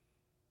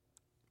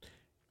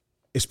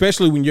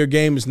 especially when your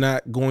game is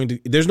not going to,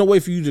 there's no way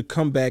for you to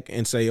come back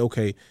and say,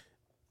 okay,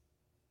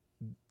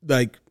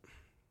 like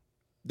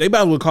they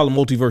might as well call it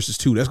MultiVersus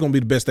 2. That's going to be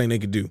the best thing they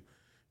could do.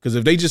 Because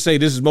if they just say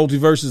this is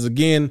MultiVersus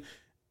again,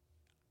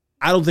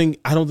 I don't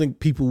think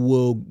people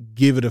will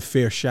give it a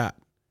fair shot.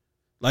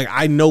 Like,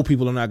 I know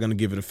people are not going to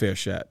give it a fair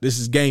shot. This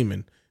is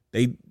gaming.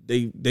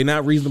 They're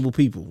not reasonable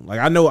people. Like,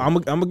 I know I'm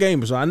a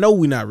gamer, so I know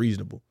we're not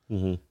reasonable.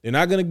 Mm-hmm. They're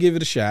not going to give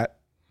it a shot.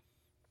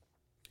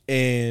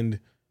 And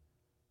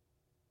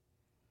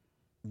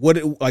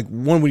I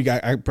probably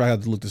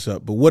have to look this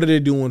up, but what are they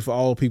doing for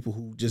all people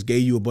who just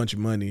gave you a bunch of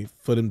money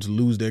for them to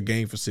lose their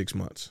game for 6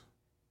 months?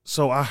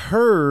 So I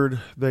heard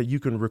that you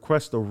can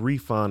request a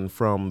refund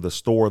from the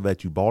store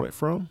that you bought it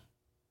from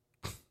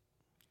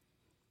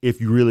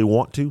if you really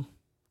want to.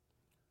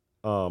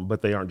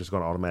 But they aren't just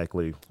going to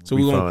automatically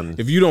refund.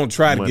 If you don't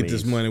try to get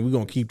this money, we're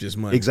going to keep this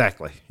money.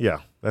 Exactly. Yeah,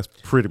 that's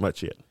pretty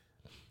much it.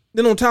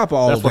 Then on top of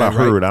all that's that, what I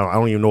heard. I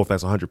don't even know if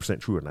that's 100%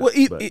 true or not. Well,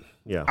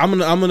 yeah, I'm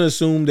gonna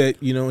assume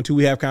that, until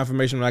we have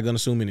confirmation, I'm not gonna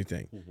assume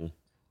anything. Mm-hmm.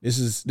 This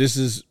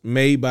is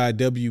made by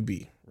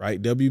WB, right?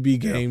 WB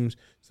Games,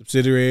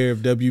 subsidiary of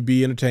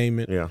WB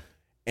Entertainment. Yeah,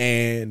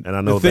 and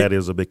I know that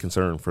is a big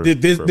concern for this.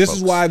 For this folks.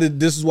 is why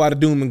the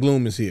doom and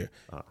gloom is here.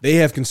 They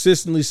have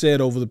consistently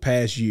said over the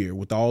past year,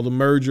 with all the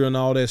merger and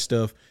all that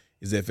stuff,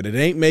 is that if it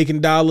ain't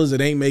making dollars,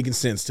 it ain't making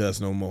sense to us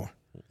no more.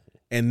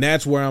 And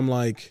that's where I'm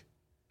like,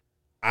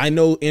 I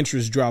know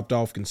interest dropped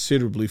off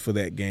considerably for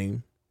that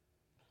game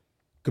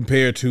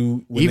compared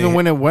to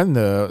when it won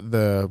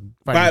the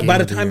by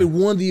the time it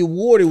won the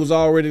award, it was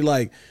already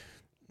like,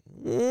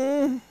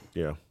 yeah,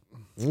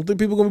 I don't think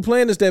people are gonna be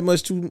playing this that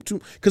much too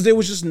because they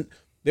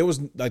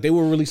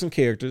were releasing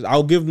characters.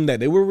 I'll give them that.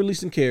 They were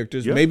releasing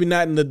characters, maybe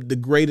not in the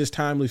greatest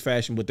timely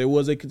fashion, but there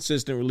was a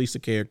consistent release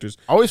of characters.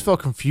 I always felt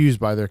confused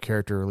by their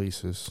character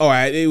releases. All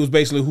right, it was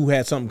basically who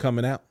had something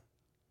coming out.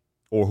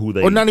 Or who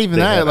they, or not even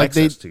that. Like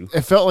to.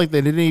 It felt like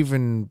they didn't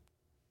even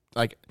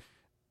like.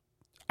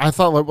 I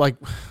thought like,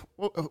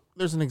 well,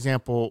 there's an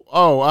example.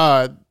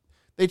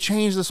 They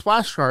changed the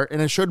splash chart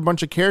and it showed a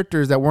bunch of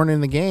characters that weren't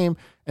in the game,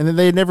 and then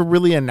they never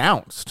really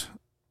announced.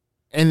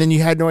 And then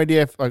you had no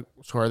idea if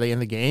so are they in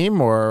the game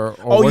or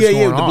what's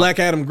going on? The Black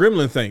Adam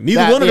Gremlin thing.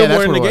 Neither one of them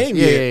were in the game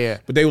yet. Yeah.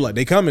 But they were like,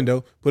 they coming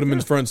though. Put them in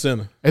the front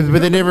center. But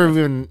they never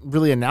even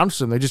really announced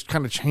them. They just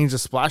kind of changed the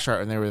splash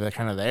chart and they were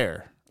kind of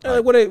there.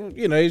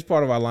 He's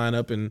part of our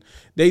lineup, and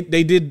they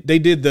did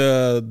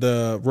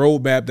the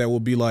roadmap that will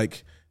be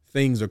like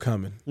things are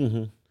coming.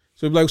 Mm-hmm.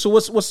 So it'd be like, so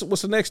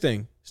what's the next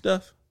thing?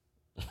 Stuff,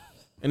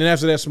 and then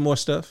after that, some more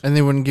stuff. And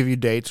they wouldn't give you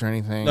dates or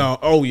anything. No,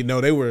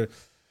 they were.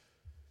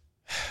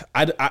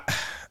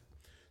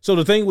 So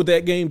the thing with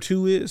that game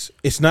too is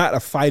it's not a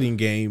fighting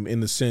game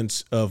in the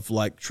sense of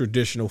like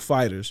traditional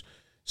fighters.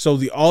 So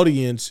the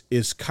audience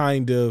is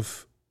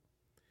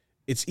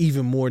it's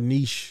even more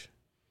niche.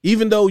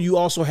 Even though you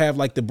also have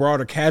like the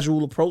broader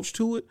casual approach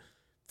to it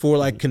for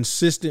like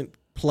consistent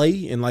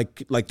play and like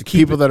the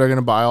people that are going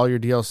to buy all your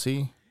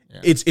DLC.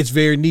 Yeah. It's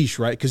very niche,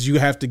 right? Because you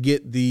have to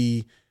get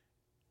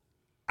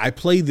I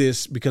play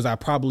this because I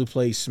probably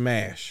play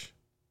Smash,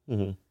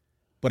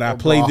 but I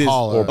play this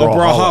or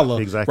Brawlhalla,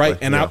 exactly, right?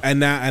 And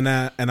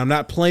I'm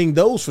not playing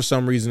those for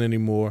some reason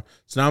anymore.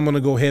 So now I'm going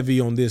to go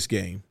heavy on this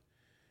game.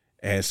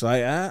 And it's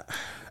like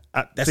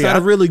that's not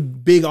a really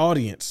big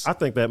audience. I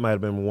think that might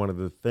have been one of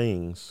the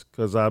things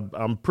because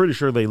I'm pretty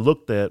sure they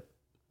looked at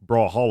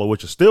Brawlhalla,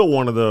 which is still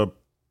one of the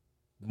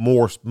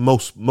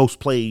most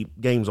played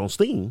games on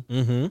Steam,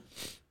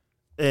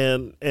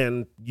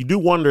 and you do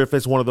wonder if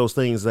it's one of those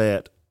things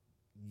that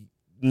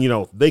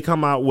they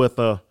come out with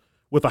it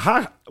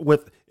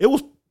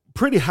was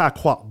pretty high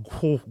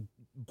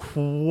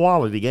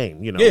quality game.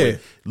 It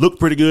looked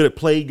pretty good. It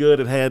played good.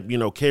 It had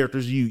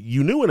characters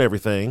you knew and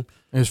everything.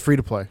 It was free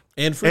to play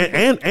and free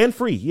and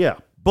free, yeah.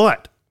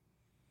 But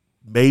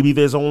maybe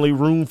there's only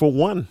room for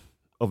one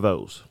of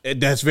those.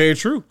 That's very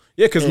true.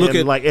 Yeah, because look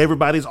at like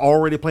everybody's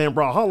already playing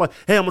Brawlhalla.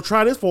 Hey, I'm gonna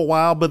try this for a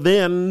while, but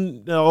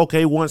then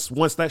okay, once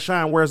that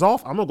shine wears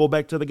off, I'm gonna go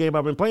back to the game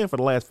I've been playing for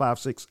the last 5,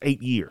 6,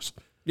 8 years.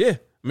 Yeah,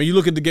 I mean, you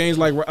look at the games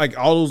like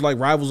all those like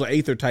Rivals or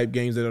Aether type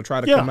games that'll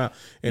try to come out,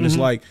 and it's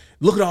like,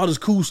 look at all this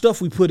cool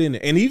stuff we put in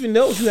it, and even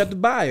those you have to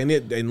buy, and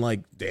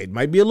it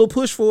might be a little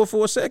push for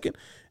a second,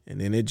 and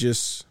then it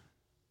just.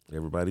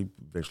 Everybody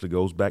eventually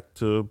goes back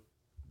to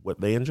what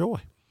they enjoy.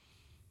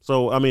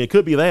 So, I mean, it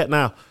could be that.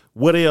 Now,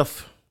 what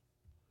if?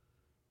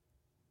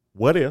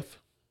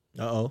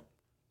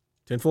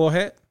 Tinfoil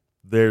hat?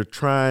 They're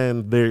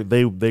going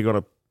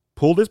to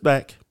pull this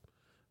back.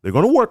 They're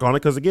going to work on it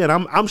because, again,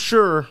 I'm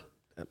sure,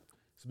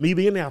 it's me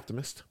being the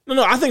optimist.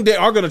 No, I think they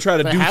are going to try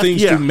to do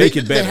things to make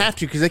it better. They have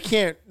to because they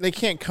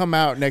can't come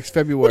out next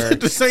February with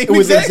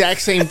the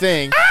exact same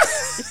thing.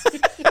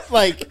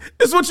 Like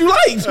it's what you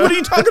liked. What are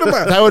you talking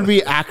about? That would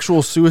be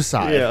actual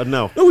suicide. Yeah,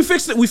 no. We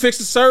fixed it. We fixed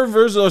the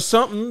servers or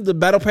something. The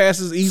battle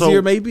pass is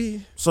easier,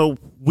 maybe. So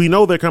we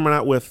know they're coming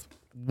out with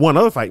one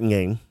other fighting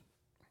game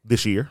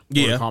this year.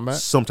 Yeah,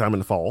 sometime in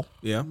the fall.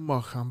 Yeah,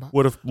 Mortal Kombat.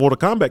 What if Mortal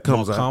Kombat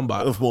comes out?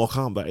 Mortal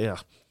Kombat, yeah.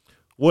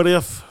 What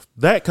if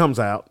that comes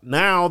out?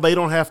 Now they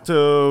don't have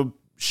to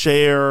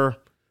share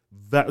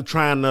that,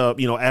 trying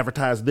to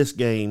advertise this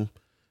game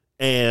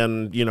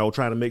and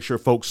trying to make sure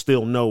folks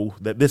still know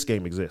that this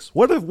game exists.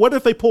 What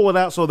if they pull it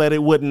out so that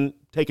it wouldn't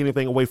take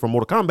anything away from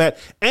Mortal Kombat?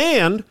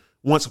 And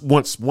once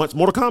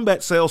Mortal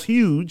Kombat sells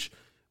huge,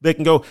 they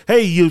can go,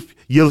 hey,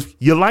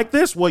 you like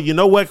this? Well, you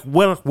know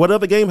what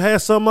other game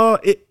has some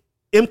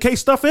MK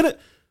stuff in it?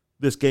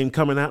 This game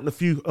coming out in a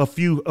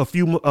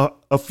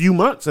few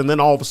months, and then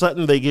all of a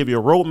sudden they give you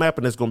a roadmap,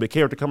 and there's going to be a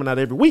character coming out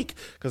every week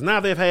because now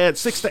they've had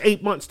 6 to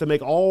 8 months to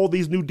make all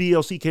these new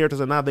DLC characters,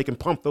 and now they can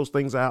pump those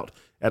things out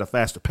at a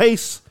faster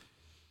pace.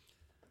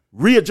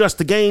 Readjust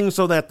the game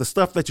so that the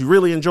stuff that you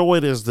really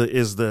enjoyed is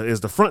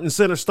the front and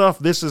center stuff.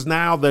 This is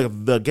now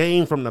the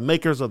game from the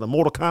makers of the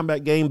Mortal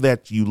Kombat game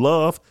that you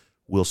love.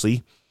 We'll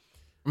see.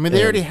 I mean,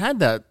 they already had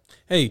that.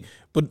 Hey,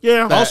 but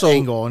yeah, also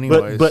angle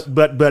anyways.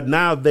 But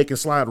now they can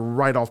slide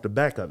right off the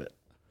back of it.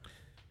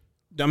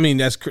 I mean,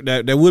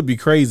 that would be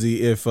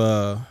crazy if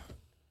they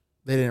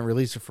didn't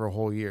release it for a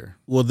whole year.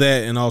 Well,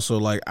 that and also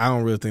like I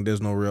don't really think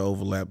there's no real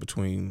overlap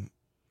between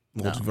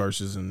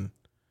MultiVersus and.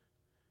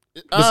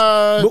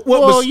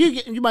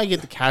 You might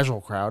get the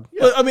casual crowd.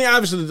 Yeah. I mean,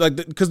 obviously, like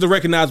because the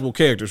recognizable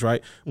characters,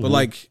 right? But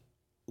like,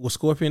 was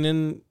Scorpion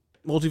in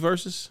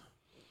MultiVersus?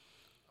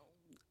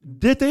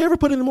 Did they ever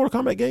put any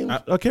Mortal Kombat games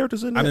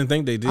characters in there? I didn't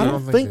think they did. I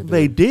don't think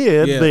they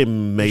did. Yeah. They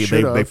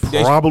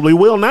probably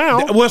will now.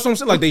 Well, that's what I'm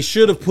saying. Like they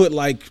should have put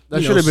like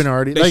that should have been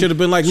already. They should have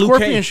been like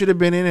Scorpion should have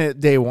been in it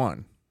day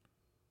one.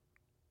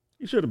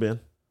 He should have been,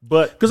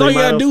 but because all you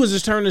gotta do is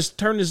just turn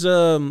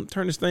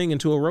this thing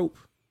into a rope.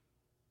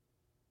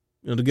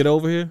 To get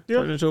over here,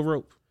 turn it into a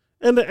rope.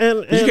 And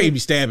you can't be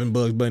stabbing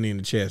Bugs Bunny in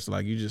the chest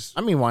like you just.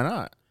 I mean, why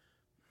not?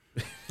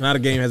 Now the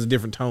game has a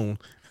different tone.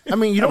 I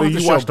mean, you don't have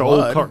to watch show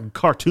blood. The old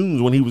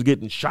cartoons when he was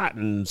getting shot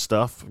and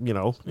stuff.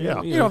 Yeah. You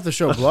don't have to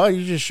show blood.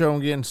 You just show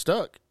him getting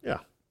stuck. Yeah,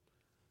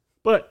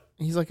 but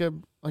he's like a.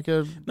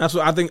 That's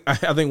what I think. I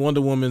think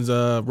Wonder Woman's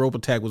rope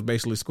attack was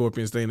basically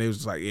Scorpion's thing. They was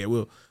just like, yeah,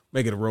 we'll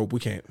make it a rope. We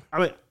can't. I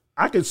mean,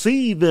 I could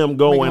see them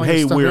going,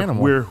 hey, we're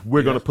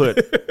gonna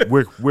put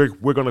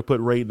we're gonna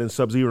put Raiden and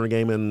Sub-Zero in the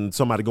game, and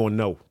somebody going,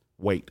 no,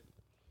 wait,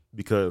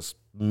 because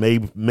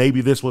maybe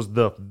this was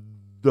the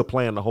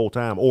plan the whole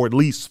time, or at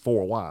least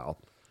for a while.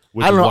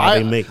 Which I don't know.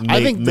 I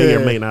think may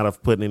or may not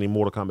have put any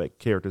Mortal Kombat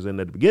characters in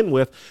there to begin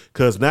with,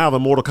 because now the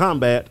Mortal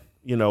Kombat,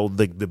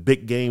 the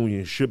big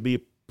game should be a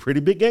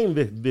pretty big game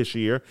this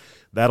year.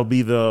 That'll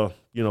be the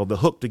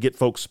hook to get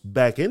folks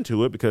back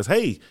into it because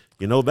hey,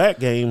 that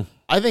game.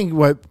 I think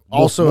what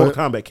also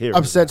Mortal Kombat characters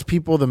upsets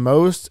people the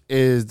most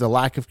is the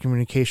lack of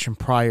communication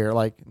prior.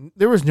 Like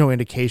there was no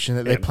indication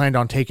that they planned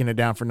on taking it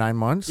down for 9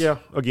 months. Yeah,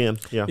 again,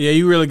 yeah. Yeah,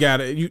 you really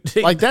got it.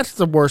 Like that's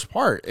the worst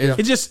part.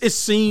 It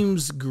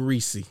seems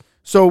greasy.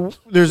 So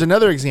there's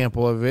another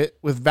example of it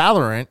with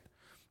Valorant.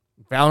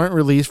 Valorant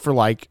released for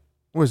like,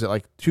 what was it,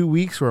 like 2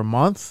 weeks or a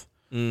month?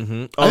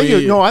 Mm-hmm. I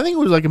think it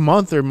was like a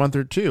month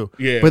or 2.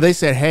 Yeah. But they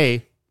said,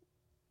 hey,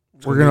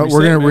 we're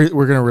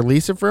gonna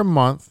release it for a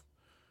month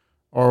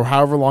or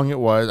however long it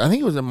was. I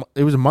think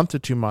it was a month to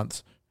 2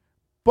 months.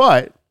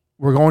 But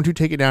we're going to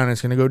take it down and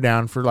it's going to go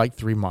down for like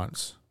 3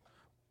 months.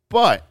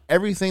 But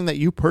everything that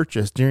you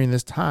purchased during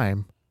this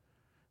time,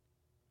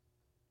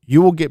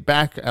 you will get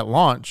back at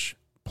launch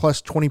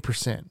plus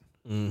 20%.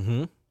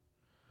 Mm-hmm.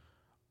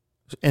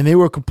 And they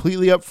were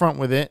completely upfront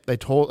with it. They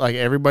told, like,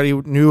 everybody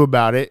knew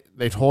about it.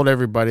 They told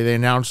everybody. They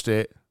announced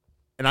it.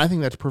 And I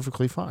think that's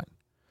perfectly fine.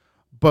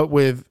 But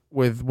with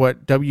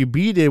what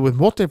WB did with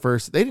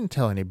MultiVersus, they didn't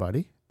tell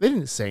anybody. They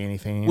didn't say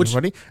anything to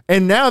anybody.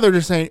 And now they're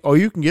just saying, oh,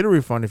 you can get a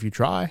refund if you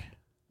try.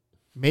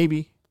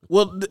 Maybe.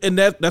 Well, and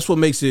that's what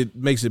makes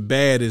it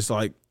bad is,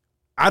 like,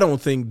 I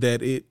don't think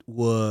that it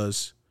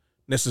was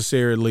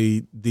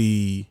necessarily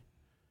the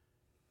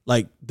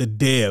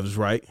devs,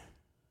 right?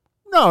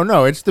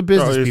 No, it's the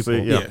business people.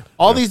 Yeah.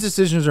 All these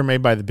decisions are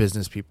made by the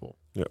business people.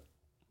 Yep.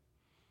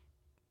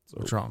 So,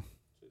 what's wrong?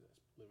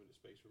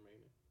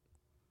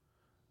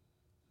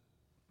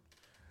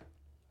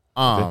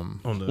 On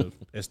the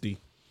SD.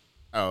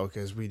 Oh,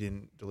 because we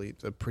didn't delete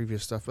the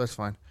previous stuff. That's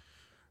fine.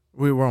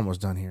 We were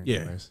almost done here.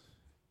 Anyways.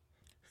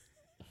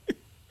 Yeah.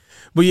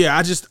 But yeah,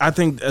 I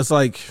think it's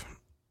like,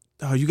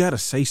 oh, you got to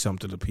say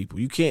something to people.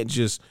 You can't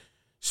just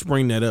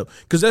spring that up,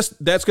 because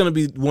that's going to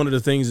be one of the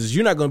things is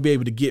you're not going to be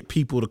able to get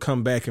people to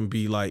come back and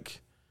be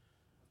like,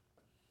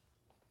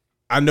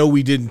 I know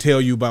we didn't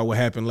tell you about what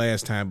happened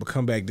last time, but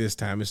come back this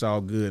time. It's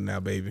all good now,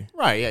 baby.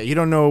 Right? Yeah, you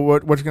don't know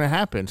what's going to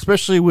happen,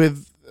 especially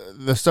with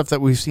the stuff that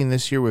we've seen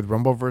this year with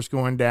Rumbleverse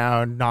going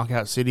down,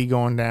 Knockout City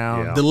going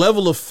down. Yeah. The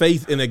level of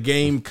faith in a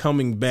game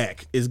coming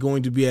back is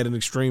going to be at an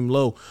extreme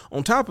low.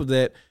 On top of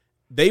that,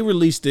 they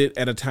released it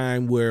at a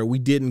time where we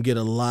didn't get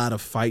a lot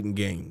of fighting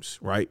games,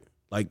 right?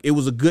 Like, it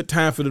was a good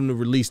time for them to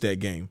release that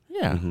game.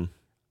 Yeah. Mm-hmm.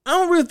 I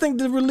don't really think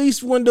the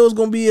release window is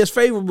going to be as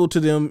favorable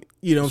to them,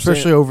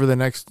 especially over the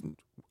next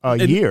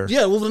year.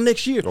 Yeah, well, the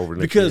next year.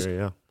 Because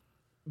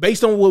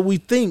based on what we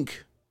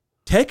think,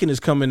 Tekken is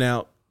coming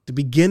out the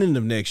beginning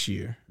of next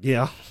year.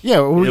 Yeah.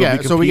 Yeah, we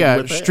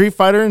got Street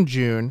Fighter in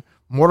June,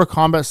 Mortal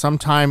Kombat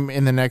sometime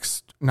in the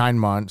next 9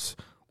 months,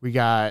 We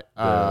got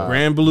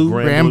Grand Blue.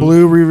 Grand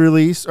Blue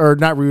re-release, or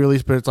not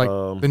re-release, but it's like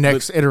the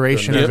next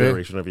iteration the of it.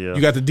 iteration of, yeah.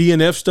 You got the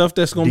DNF stuff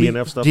that's going to be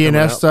DNF stuff. coming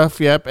out. DNF stuff,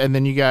 yep. And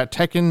then you got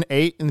Tekken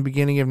 8 in the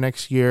beginning of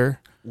next year.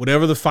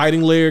 whatever the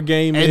fighting layer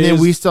game is. And then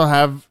we still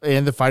have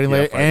the fighting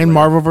layer Fighting and layer.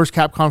 Marvel vs.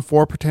 Capcom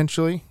 4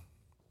 potentially.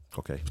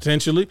 Okay.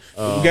 potentially.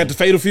 We got the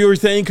Fatal Fury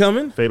thing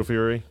coming. Fatal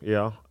Fury,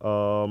 yeah.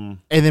 And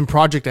then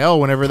Project L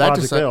whenever that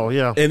Project decides. L,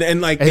 yeah.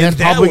 And like And that's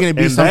that probably one- going to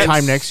be And sometime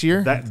that's- next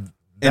year.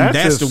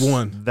 that's the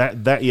one.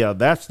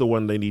 That's the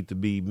one they need to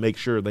make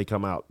sure they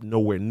come out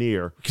nowhere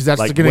near, 'Cause that's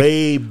like gonna-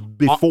 way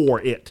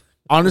before it.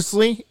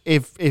 Honestly,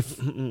 if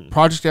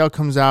Project L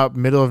comes out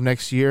middle of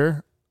next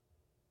year,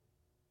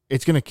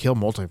 it's going to kill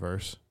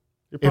Multiverse.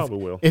 It probably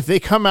will. If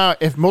they come out,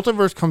 if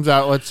Multiverse comes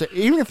out, let's say,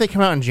 even if they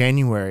come out in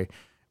January,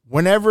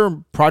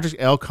 whenever Project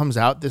L comes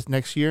out this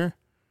next year,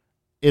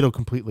 it'll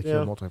completely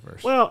kill Yeah.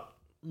 Multiverse. Well,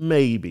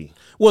 maybe.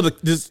 Well,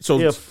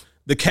 If-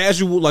 the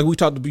casual, like we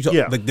talked about,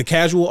 Yeah. the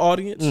casual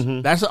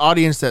audience. That's the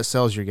audience that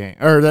sells your game,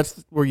 or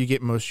that's where you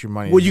get most of your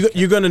money. Well,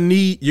 you're gonna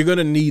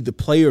need the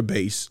player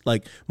base.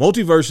 Like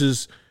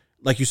Multiverses,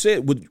 like you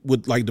said,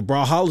 with like the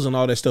Brawlhallas and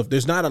all that stuff.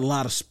 There's not a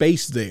lot of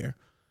space there,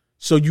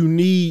 so you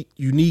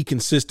need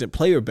consistent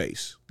player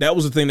base. That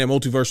was the thing that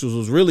Multiverses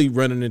was really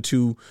running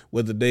into.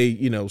 Whether they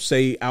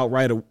say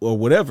outright or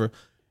whatever,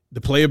 the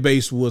player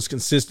base was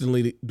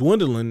consistently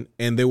dwindling,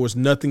 and there was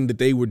nothing that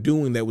they were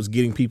doing that was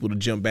getting people to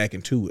jump back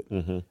into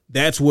it.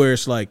 That's where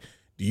it's like,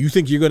 do you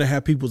think you're gonna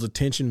have people's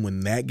attention when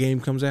that game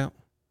comes out?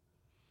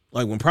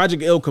 Like when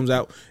Project L comes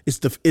out,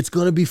 it's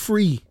gonna be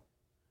free.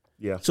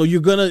 Yeah. So you're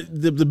gonna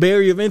the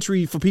barrier of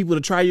entry for people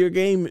to try your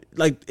game,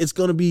 like they're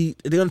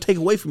gonna take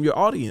away from your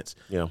audience.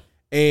 Yeah.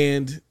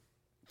 And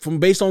from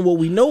based on what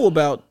we know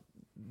about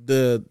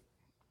the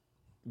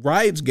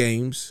Riot's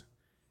games,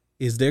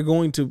 is they're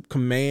going to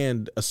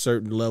command a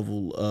certain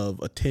level of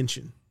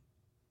attention.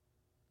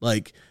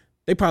 Like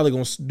they probably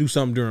gonna do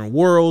something during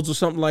Worlds or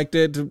something like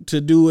that to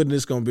do it, and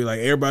it's gonna be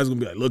like everybody's gonna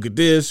be like, look at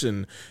this,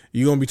 and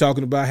you're gonna be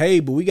talking about, hey,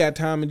 but we got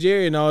Tom and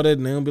Jerry and all that,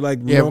 and they're gonna be like,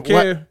 we don't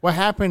care. What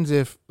happens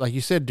if, like you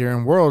said,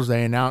 during Worlds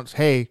they announce,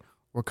 "Hey,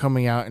 we're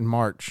coming out in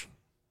March."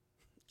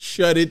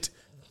 Shut it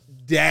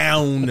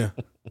down.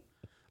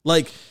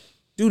 Like,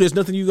 dude, there's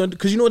nothing you're gonna do,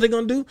 because you know what they're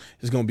gonna do?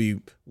 It's gonna be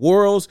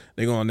Worlds.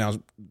 They're gonna announce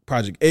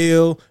Project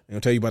L. They're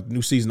gonna tell you about the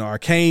new season of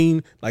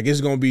Arcane. Like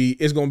it's gonna be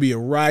a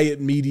Riot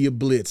media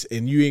blitz,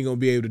 and you ain't gonna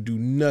be able to do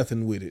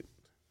nothing with it.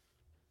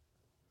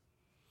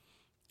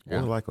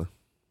 More likely.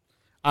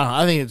 I don't know.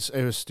 I think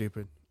it was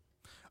stupid.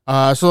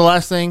 So the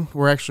last thing,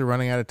 we're actually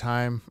running out of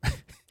time.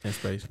 In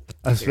space.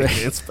 In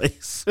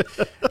space.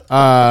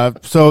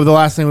 So the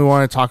last thing we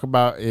want to talk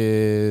about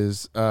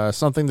is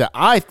something that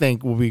I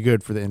think will be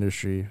good for the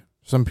industry.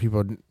 Some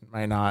people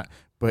might not,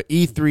 but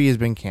E3 has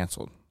been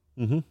canceled.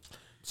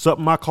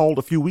 Something I called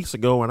a few weeks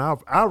ago, and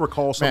I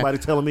recall somebody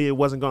telling me it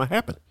wasn't going to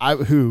happen.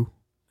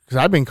 Because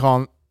I've been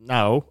calling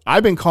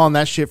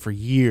that shit for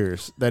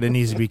years that it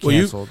needs to be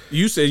canceled.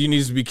 You said you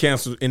need to be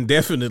canceled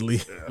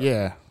indefinitely.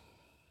 Yeah.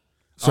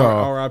 So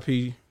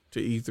R.I.P. to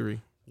E3.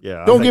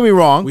 Yeah. don't get me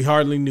wrong. We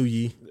hardly knew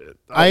ye.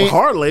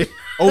 Hardly.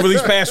 Over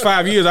these past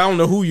 5 years, I don't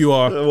know who you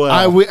are.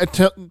 Well,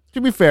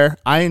 To be fair,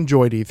 I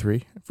enjoyed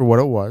E3 for what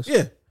it was.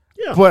 Yeah.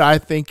 But I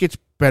think it's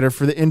better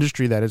for the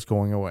industry that it's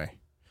going away,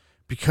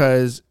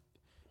 because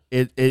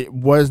it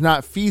was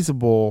not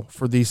feasible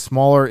for these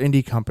smaller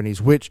indie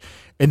companies, which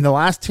in the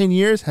last 10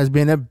 years has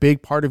been a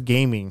big part of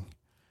gaming.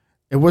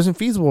 It wasn't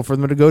feasible for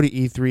them to go to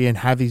E3 and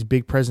have these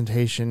big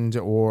presentations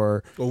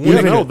or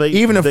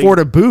even afford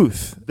a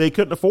booth. They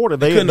couldn't afford it.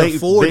 They couldn't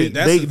afford it.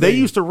 That's the they thing.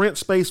 used to rent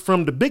space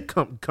from the big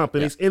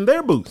companies in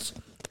their booths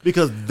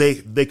because they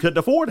couldn't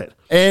afford it.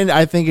 And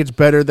I think it's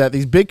better that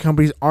these big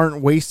companies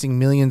aren't wasting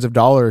millions of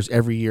dollars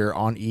every year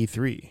on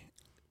E3.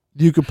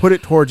 You could put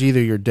it towards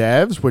either your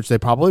devs, which they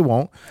probably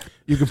won't.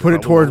 You could put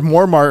it towards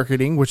more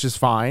marketing, which is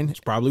fine.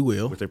 Which probably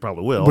will. Which they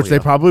probably will. They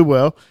probably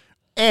will.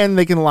 And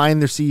they can line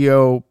their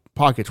CEO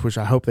pockets, which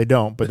I hope they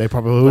don't, but they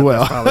probably will.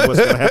 That's probably what's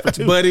going to happen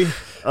too. Buddy,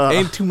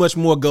 ain't too much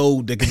more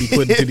gold that can be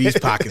put into these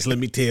pockets, let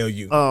me tell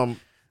you.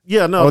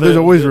 Yeah, no. There's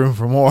always room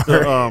for more.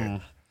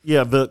 When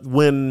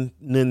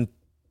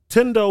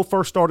Nintendo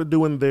first started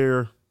doing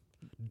their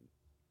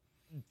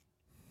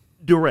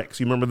directs,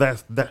 you remember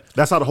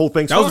that's how the whole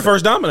thing started. That was the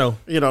first domino.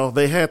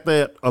 They had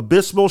that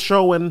abysmal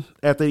showing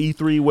at the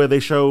E3 where they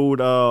showed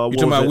You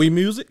talking about Wii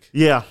Music?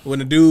 Yeah. When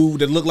the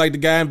dude that looked like the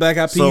guy in Black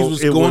Eyed Peas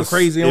was going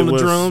crazy on the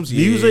drums.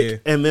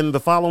 Music, and then the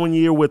following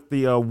year with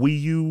the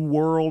Wii U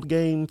World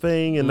game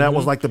thing, and that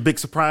was like the big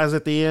surprise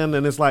at the end,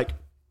 and it's like,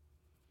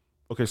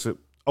 okay, so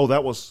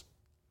that was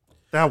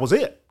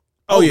it.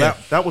 Oh yeah,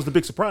 that was the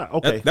big surprise.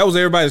 Okay, that was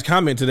everybody's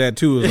comment to that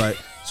too. It was like,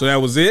 so that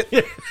was it.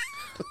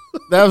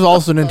 That was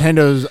also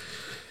Nintendo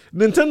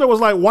was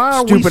like, why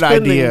are we stupid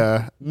spending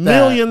idea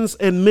millions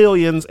and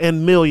millions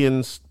and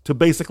millions to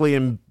basically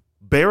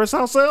embarrass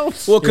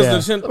ourselves? Well,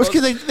 because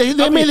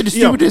they made the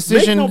stupid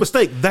decision. Make no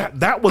mistake,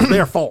 that was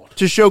their fault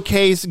to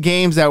showcase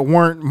games that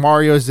weren't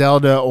Mario,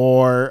 Zelda,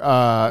 or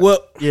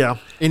yeah,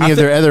 any of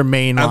their other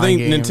main. I think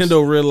games.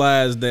 Nintendo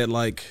realized that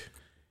like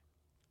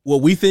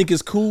what we think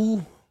is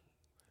cool.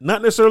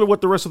 Not necessarily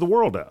what the rest of the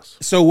world does.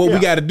 So what we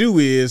got to do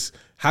is,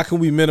 how can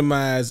we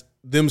minimize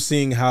them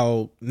seeing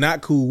how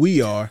not cool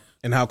we are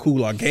and how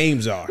cool our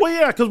games are? Well,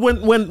 yeah, because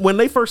when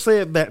they first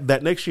said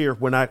that next year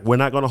we're not going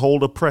to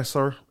hold a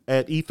presser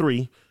at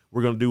E3,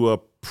 we're going to do a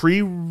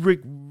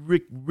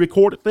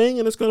pre-recorded thing,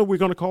 and we're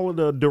going to call it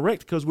a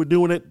direct because we're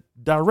doing it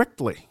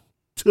directly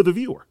to the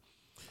viewer.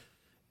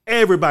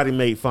 Everybody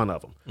made fun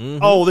of them. Mm-hmm.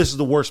 Oh, this is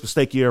the worst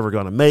mistake you're ever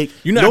going to make.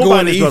 You're not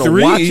Nobody's going to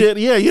E3. Watch it.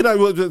 Yeah, you know.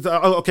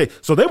 Okay,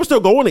 so they were still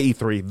going to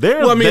E3. They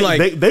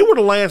were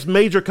the last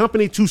major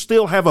company to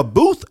still have a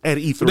booth at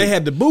E3. They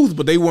had the booth,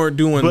 but they weren't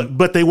doing.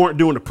 But they weren't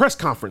doing the press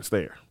conference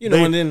there.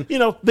 And then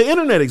the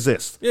internet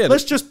exists. Yeah,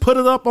 let's just put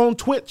it up on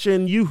Twitch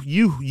and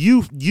YouTube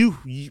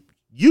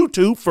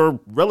for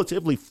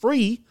relatively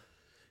free.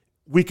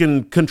 We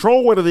can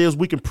control what it is.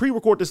 We can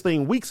pre-record this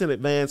thing weeks in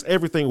advance.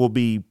 Everything will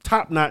be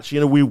top notch.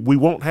 We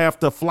won't have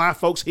to fly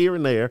folks here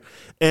and there.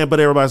 But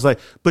everybody's like,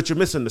 but you're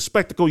missing the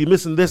spectacle. You're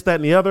missing this, that,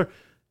 and the other.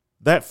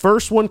 That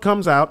first one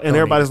comes out, and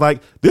everybody's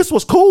like, this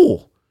was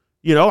cool.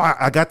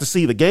 I got to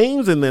see the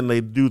games, and then they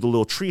do the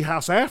little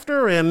treehouse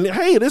after. And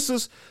hey, this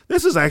is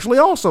actually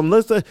awesome.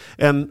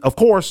 And of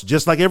course,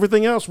 just like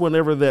everything else,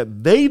 whenever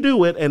that they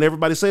do it, and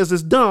everybody says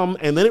it's dumb,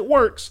 and then it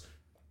works,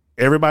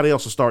 everybody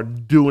else will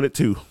start doing it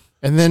too.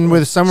 And then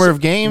with Summer of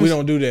Games, we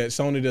don't do that.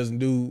 Sony doesn't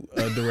do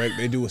a direct;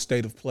 they do a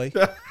state of play.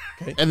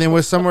 Okay. And then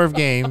with Summer of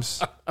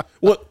Games,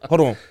 what?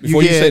 Hold on,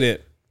 before you say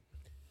that,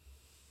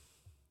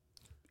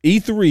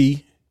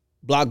 E3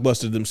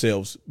 blockbustered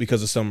themselves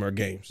because of Summer of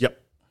Games.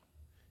 Yep.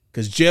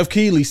 Because Jeff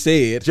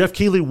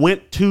Keighley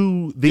went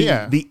to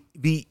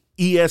the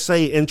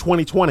ESA in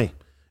 2020.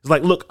 It's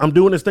like, look, I'm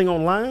doing this thing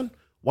online.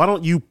 Why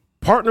don't you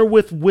partner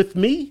with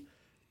me,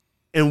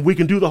 and we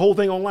can do the whole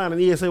thing online?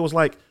 And ESA was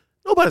like,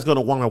 nobody's going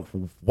to want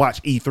to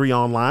watch E3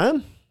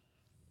 online.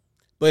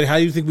 But how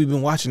do you think we've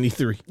been watching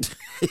E3?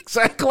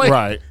 Exactly.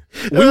 Right.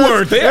 We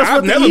weren't there.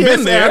 I've never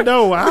been there.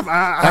 No,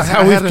 that's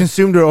how we've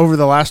consumed it over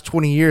the last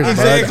 20 years.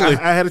 Exactly.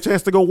 I had a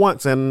chance to go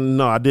once, and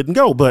no, I didn't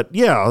go. But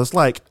yeah, it's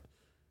like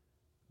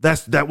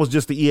that was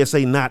just the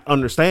ESA not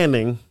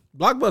understanding.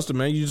 Blockbuster,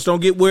 man. You just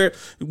don't get where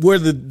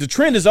the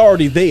trend is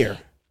already there.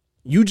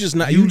 You just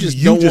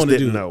don't want to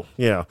do know.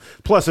 Yeah.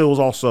 Plus, it was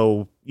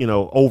also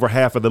over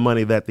half of the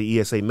money that the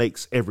ESA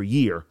makes every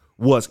year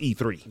was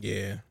E3.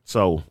 Yeah.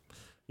 So,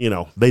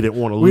 they didn't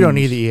want to lose. We don't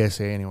need the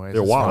ESA anyway.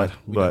 They're wild,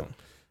 but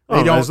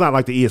it's not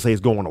like the ESA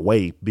is going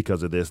away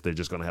because of this. They're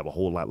just going to have a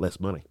whole lot less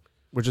money.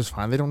 Which is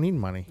fine. They don't need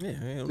money.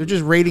 Yeah. They're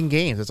just rating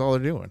games. That's all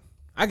they're doing.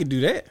 I could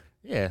do that.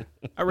 Yeah.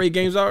 I rate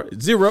games are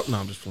 0. No,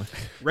 I'm just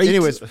playing.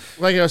 Anyways,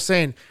 like I was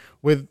saying,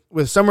 with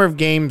Summer of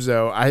Games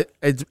though,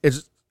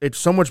 it's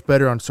so much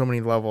better on so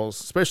many levels,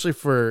 especially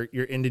for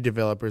your indie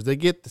developers. They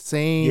get the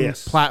same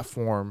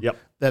platform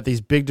that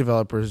these big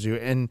developers do,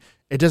 and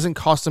it doesn't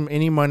cost them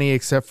any money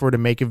except for to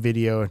make a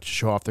video and to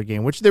show off their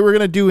game, which they were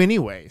going to do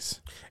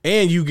anyways.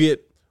 And you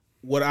get,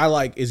 what I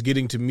like is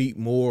getting to meet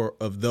more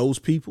of those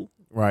people.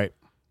 Right.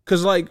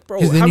 Because,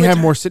 bro, then you have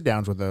more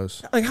sit-downs with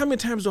those. Like, how many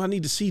times do I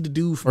need to see the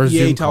dude from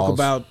EA talk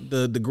about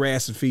the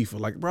grass and FIFA?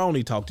 Like, bro, I don't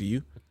need to talk to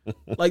you.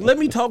 Like, let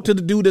me talk to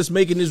the dude that's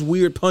making this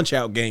weird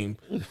Punch-Out game.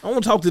 I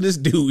want to talk to this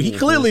dude. He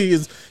clearly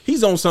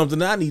he's on something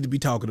that I need to be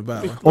talking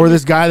about. Or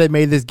this guy that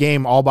made this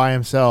game all by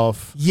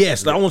himself.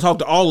 Yes, I want to talk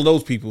to all of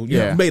those people.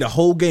 You made a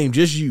whole game,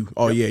 just you.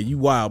 Oh, yeah, you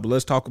wild, but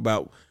let's talk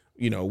about,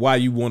 why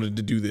you wanted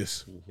to do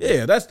this.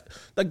 Yeah, that's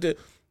like to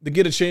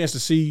get a chance to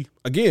see,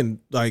 again,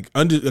 like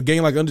a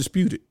game like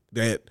Undisputed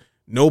that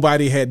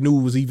nobody had knew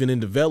was even in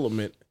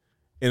development.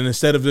 And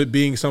instead of it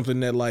being something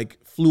that,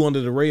 flew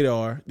under the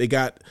radar, they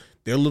got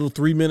their little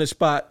 3-minute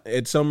spot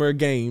at Summer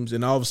Games,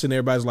 and all of a sudden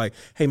everybody's like,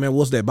 hey, man,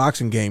 what's that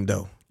boxing game,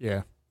 though?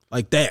 Yeah.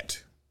 Like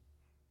that.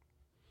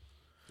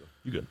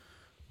 You good.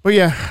 But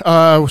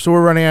yeah, so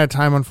we're running out of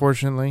time,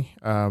 unfortunately.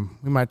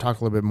 We might talk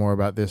a little bit more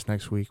about this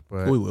next week.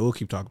 But we will. We'll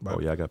keep talking about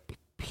it. Oh, yeah, I got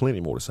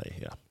plenty more to say,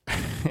 yeah.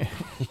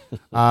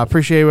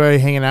 Appreciate everybody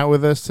hanging out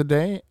with us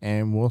today,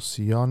 and we'll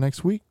see y'all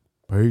next week.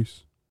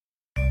 Peace.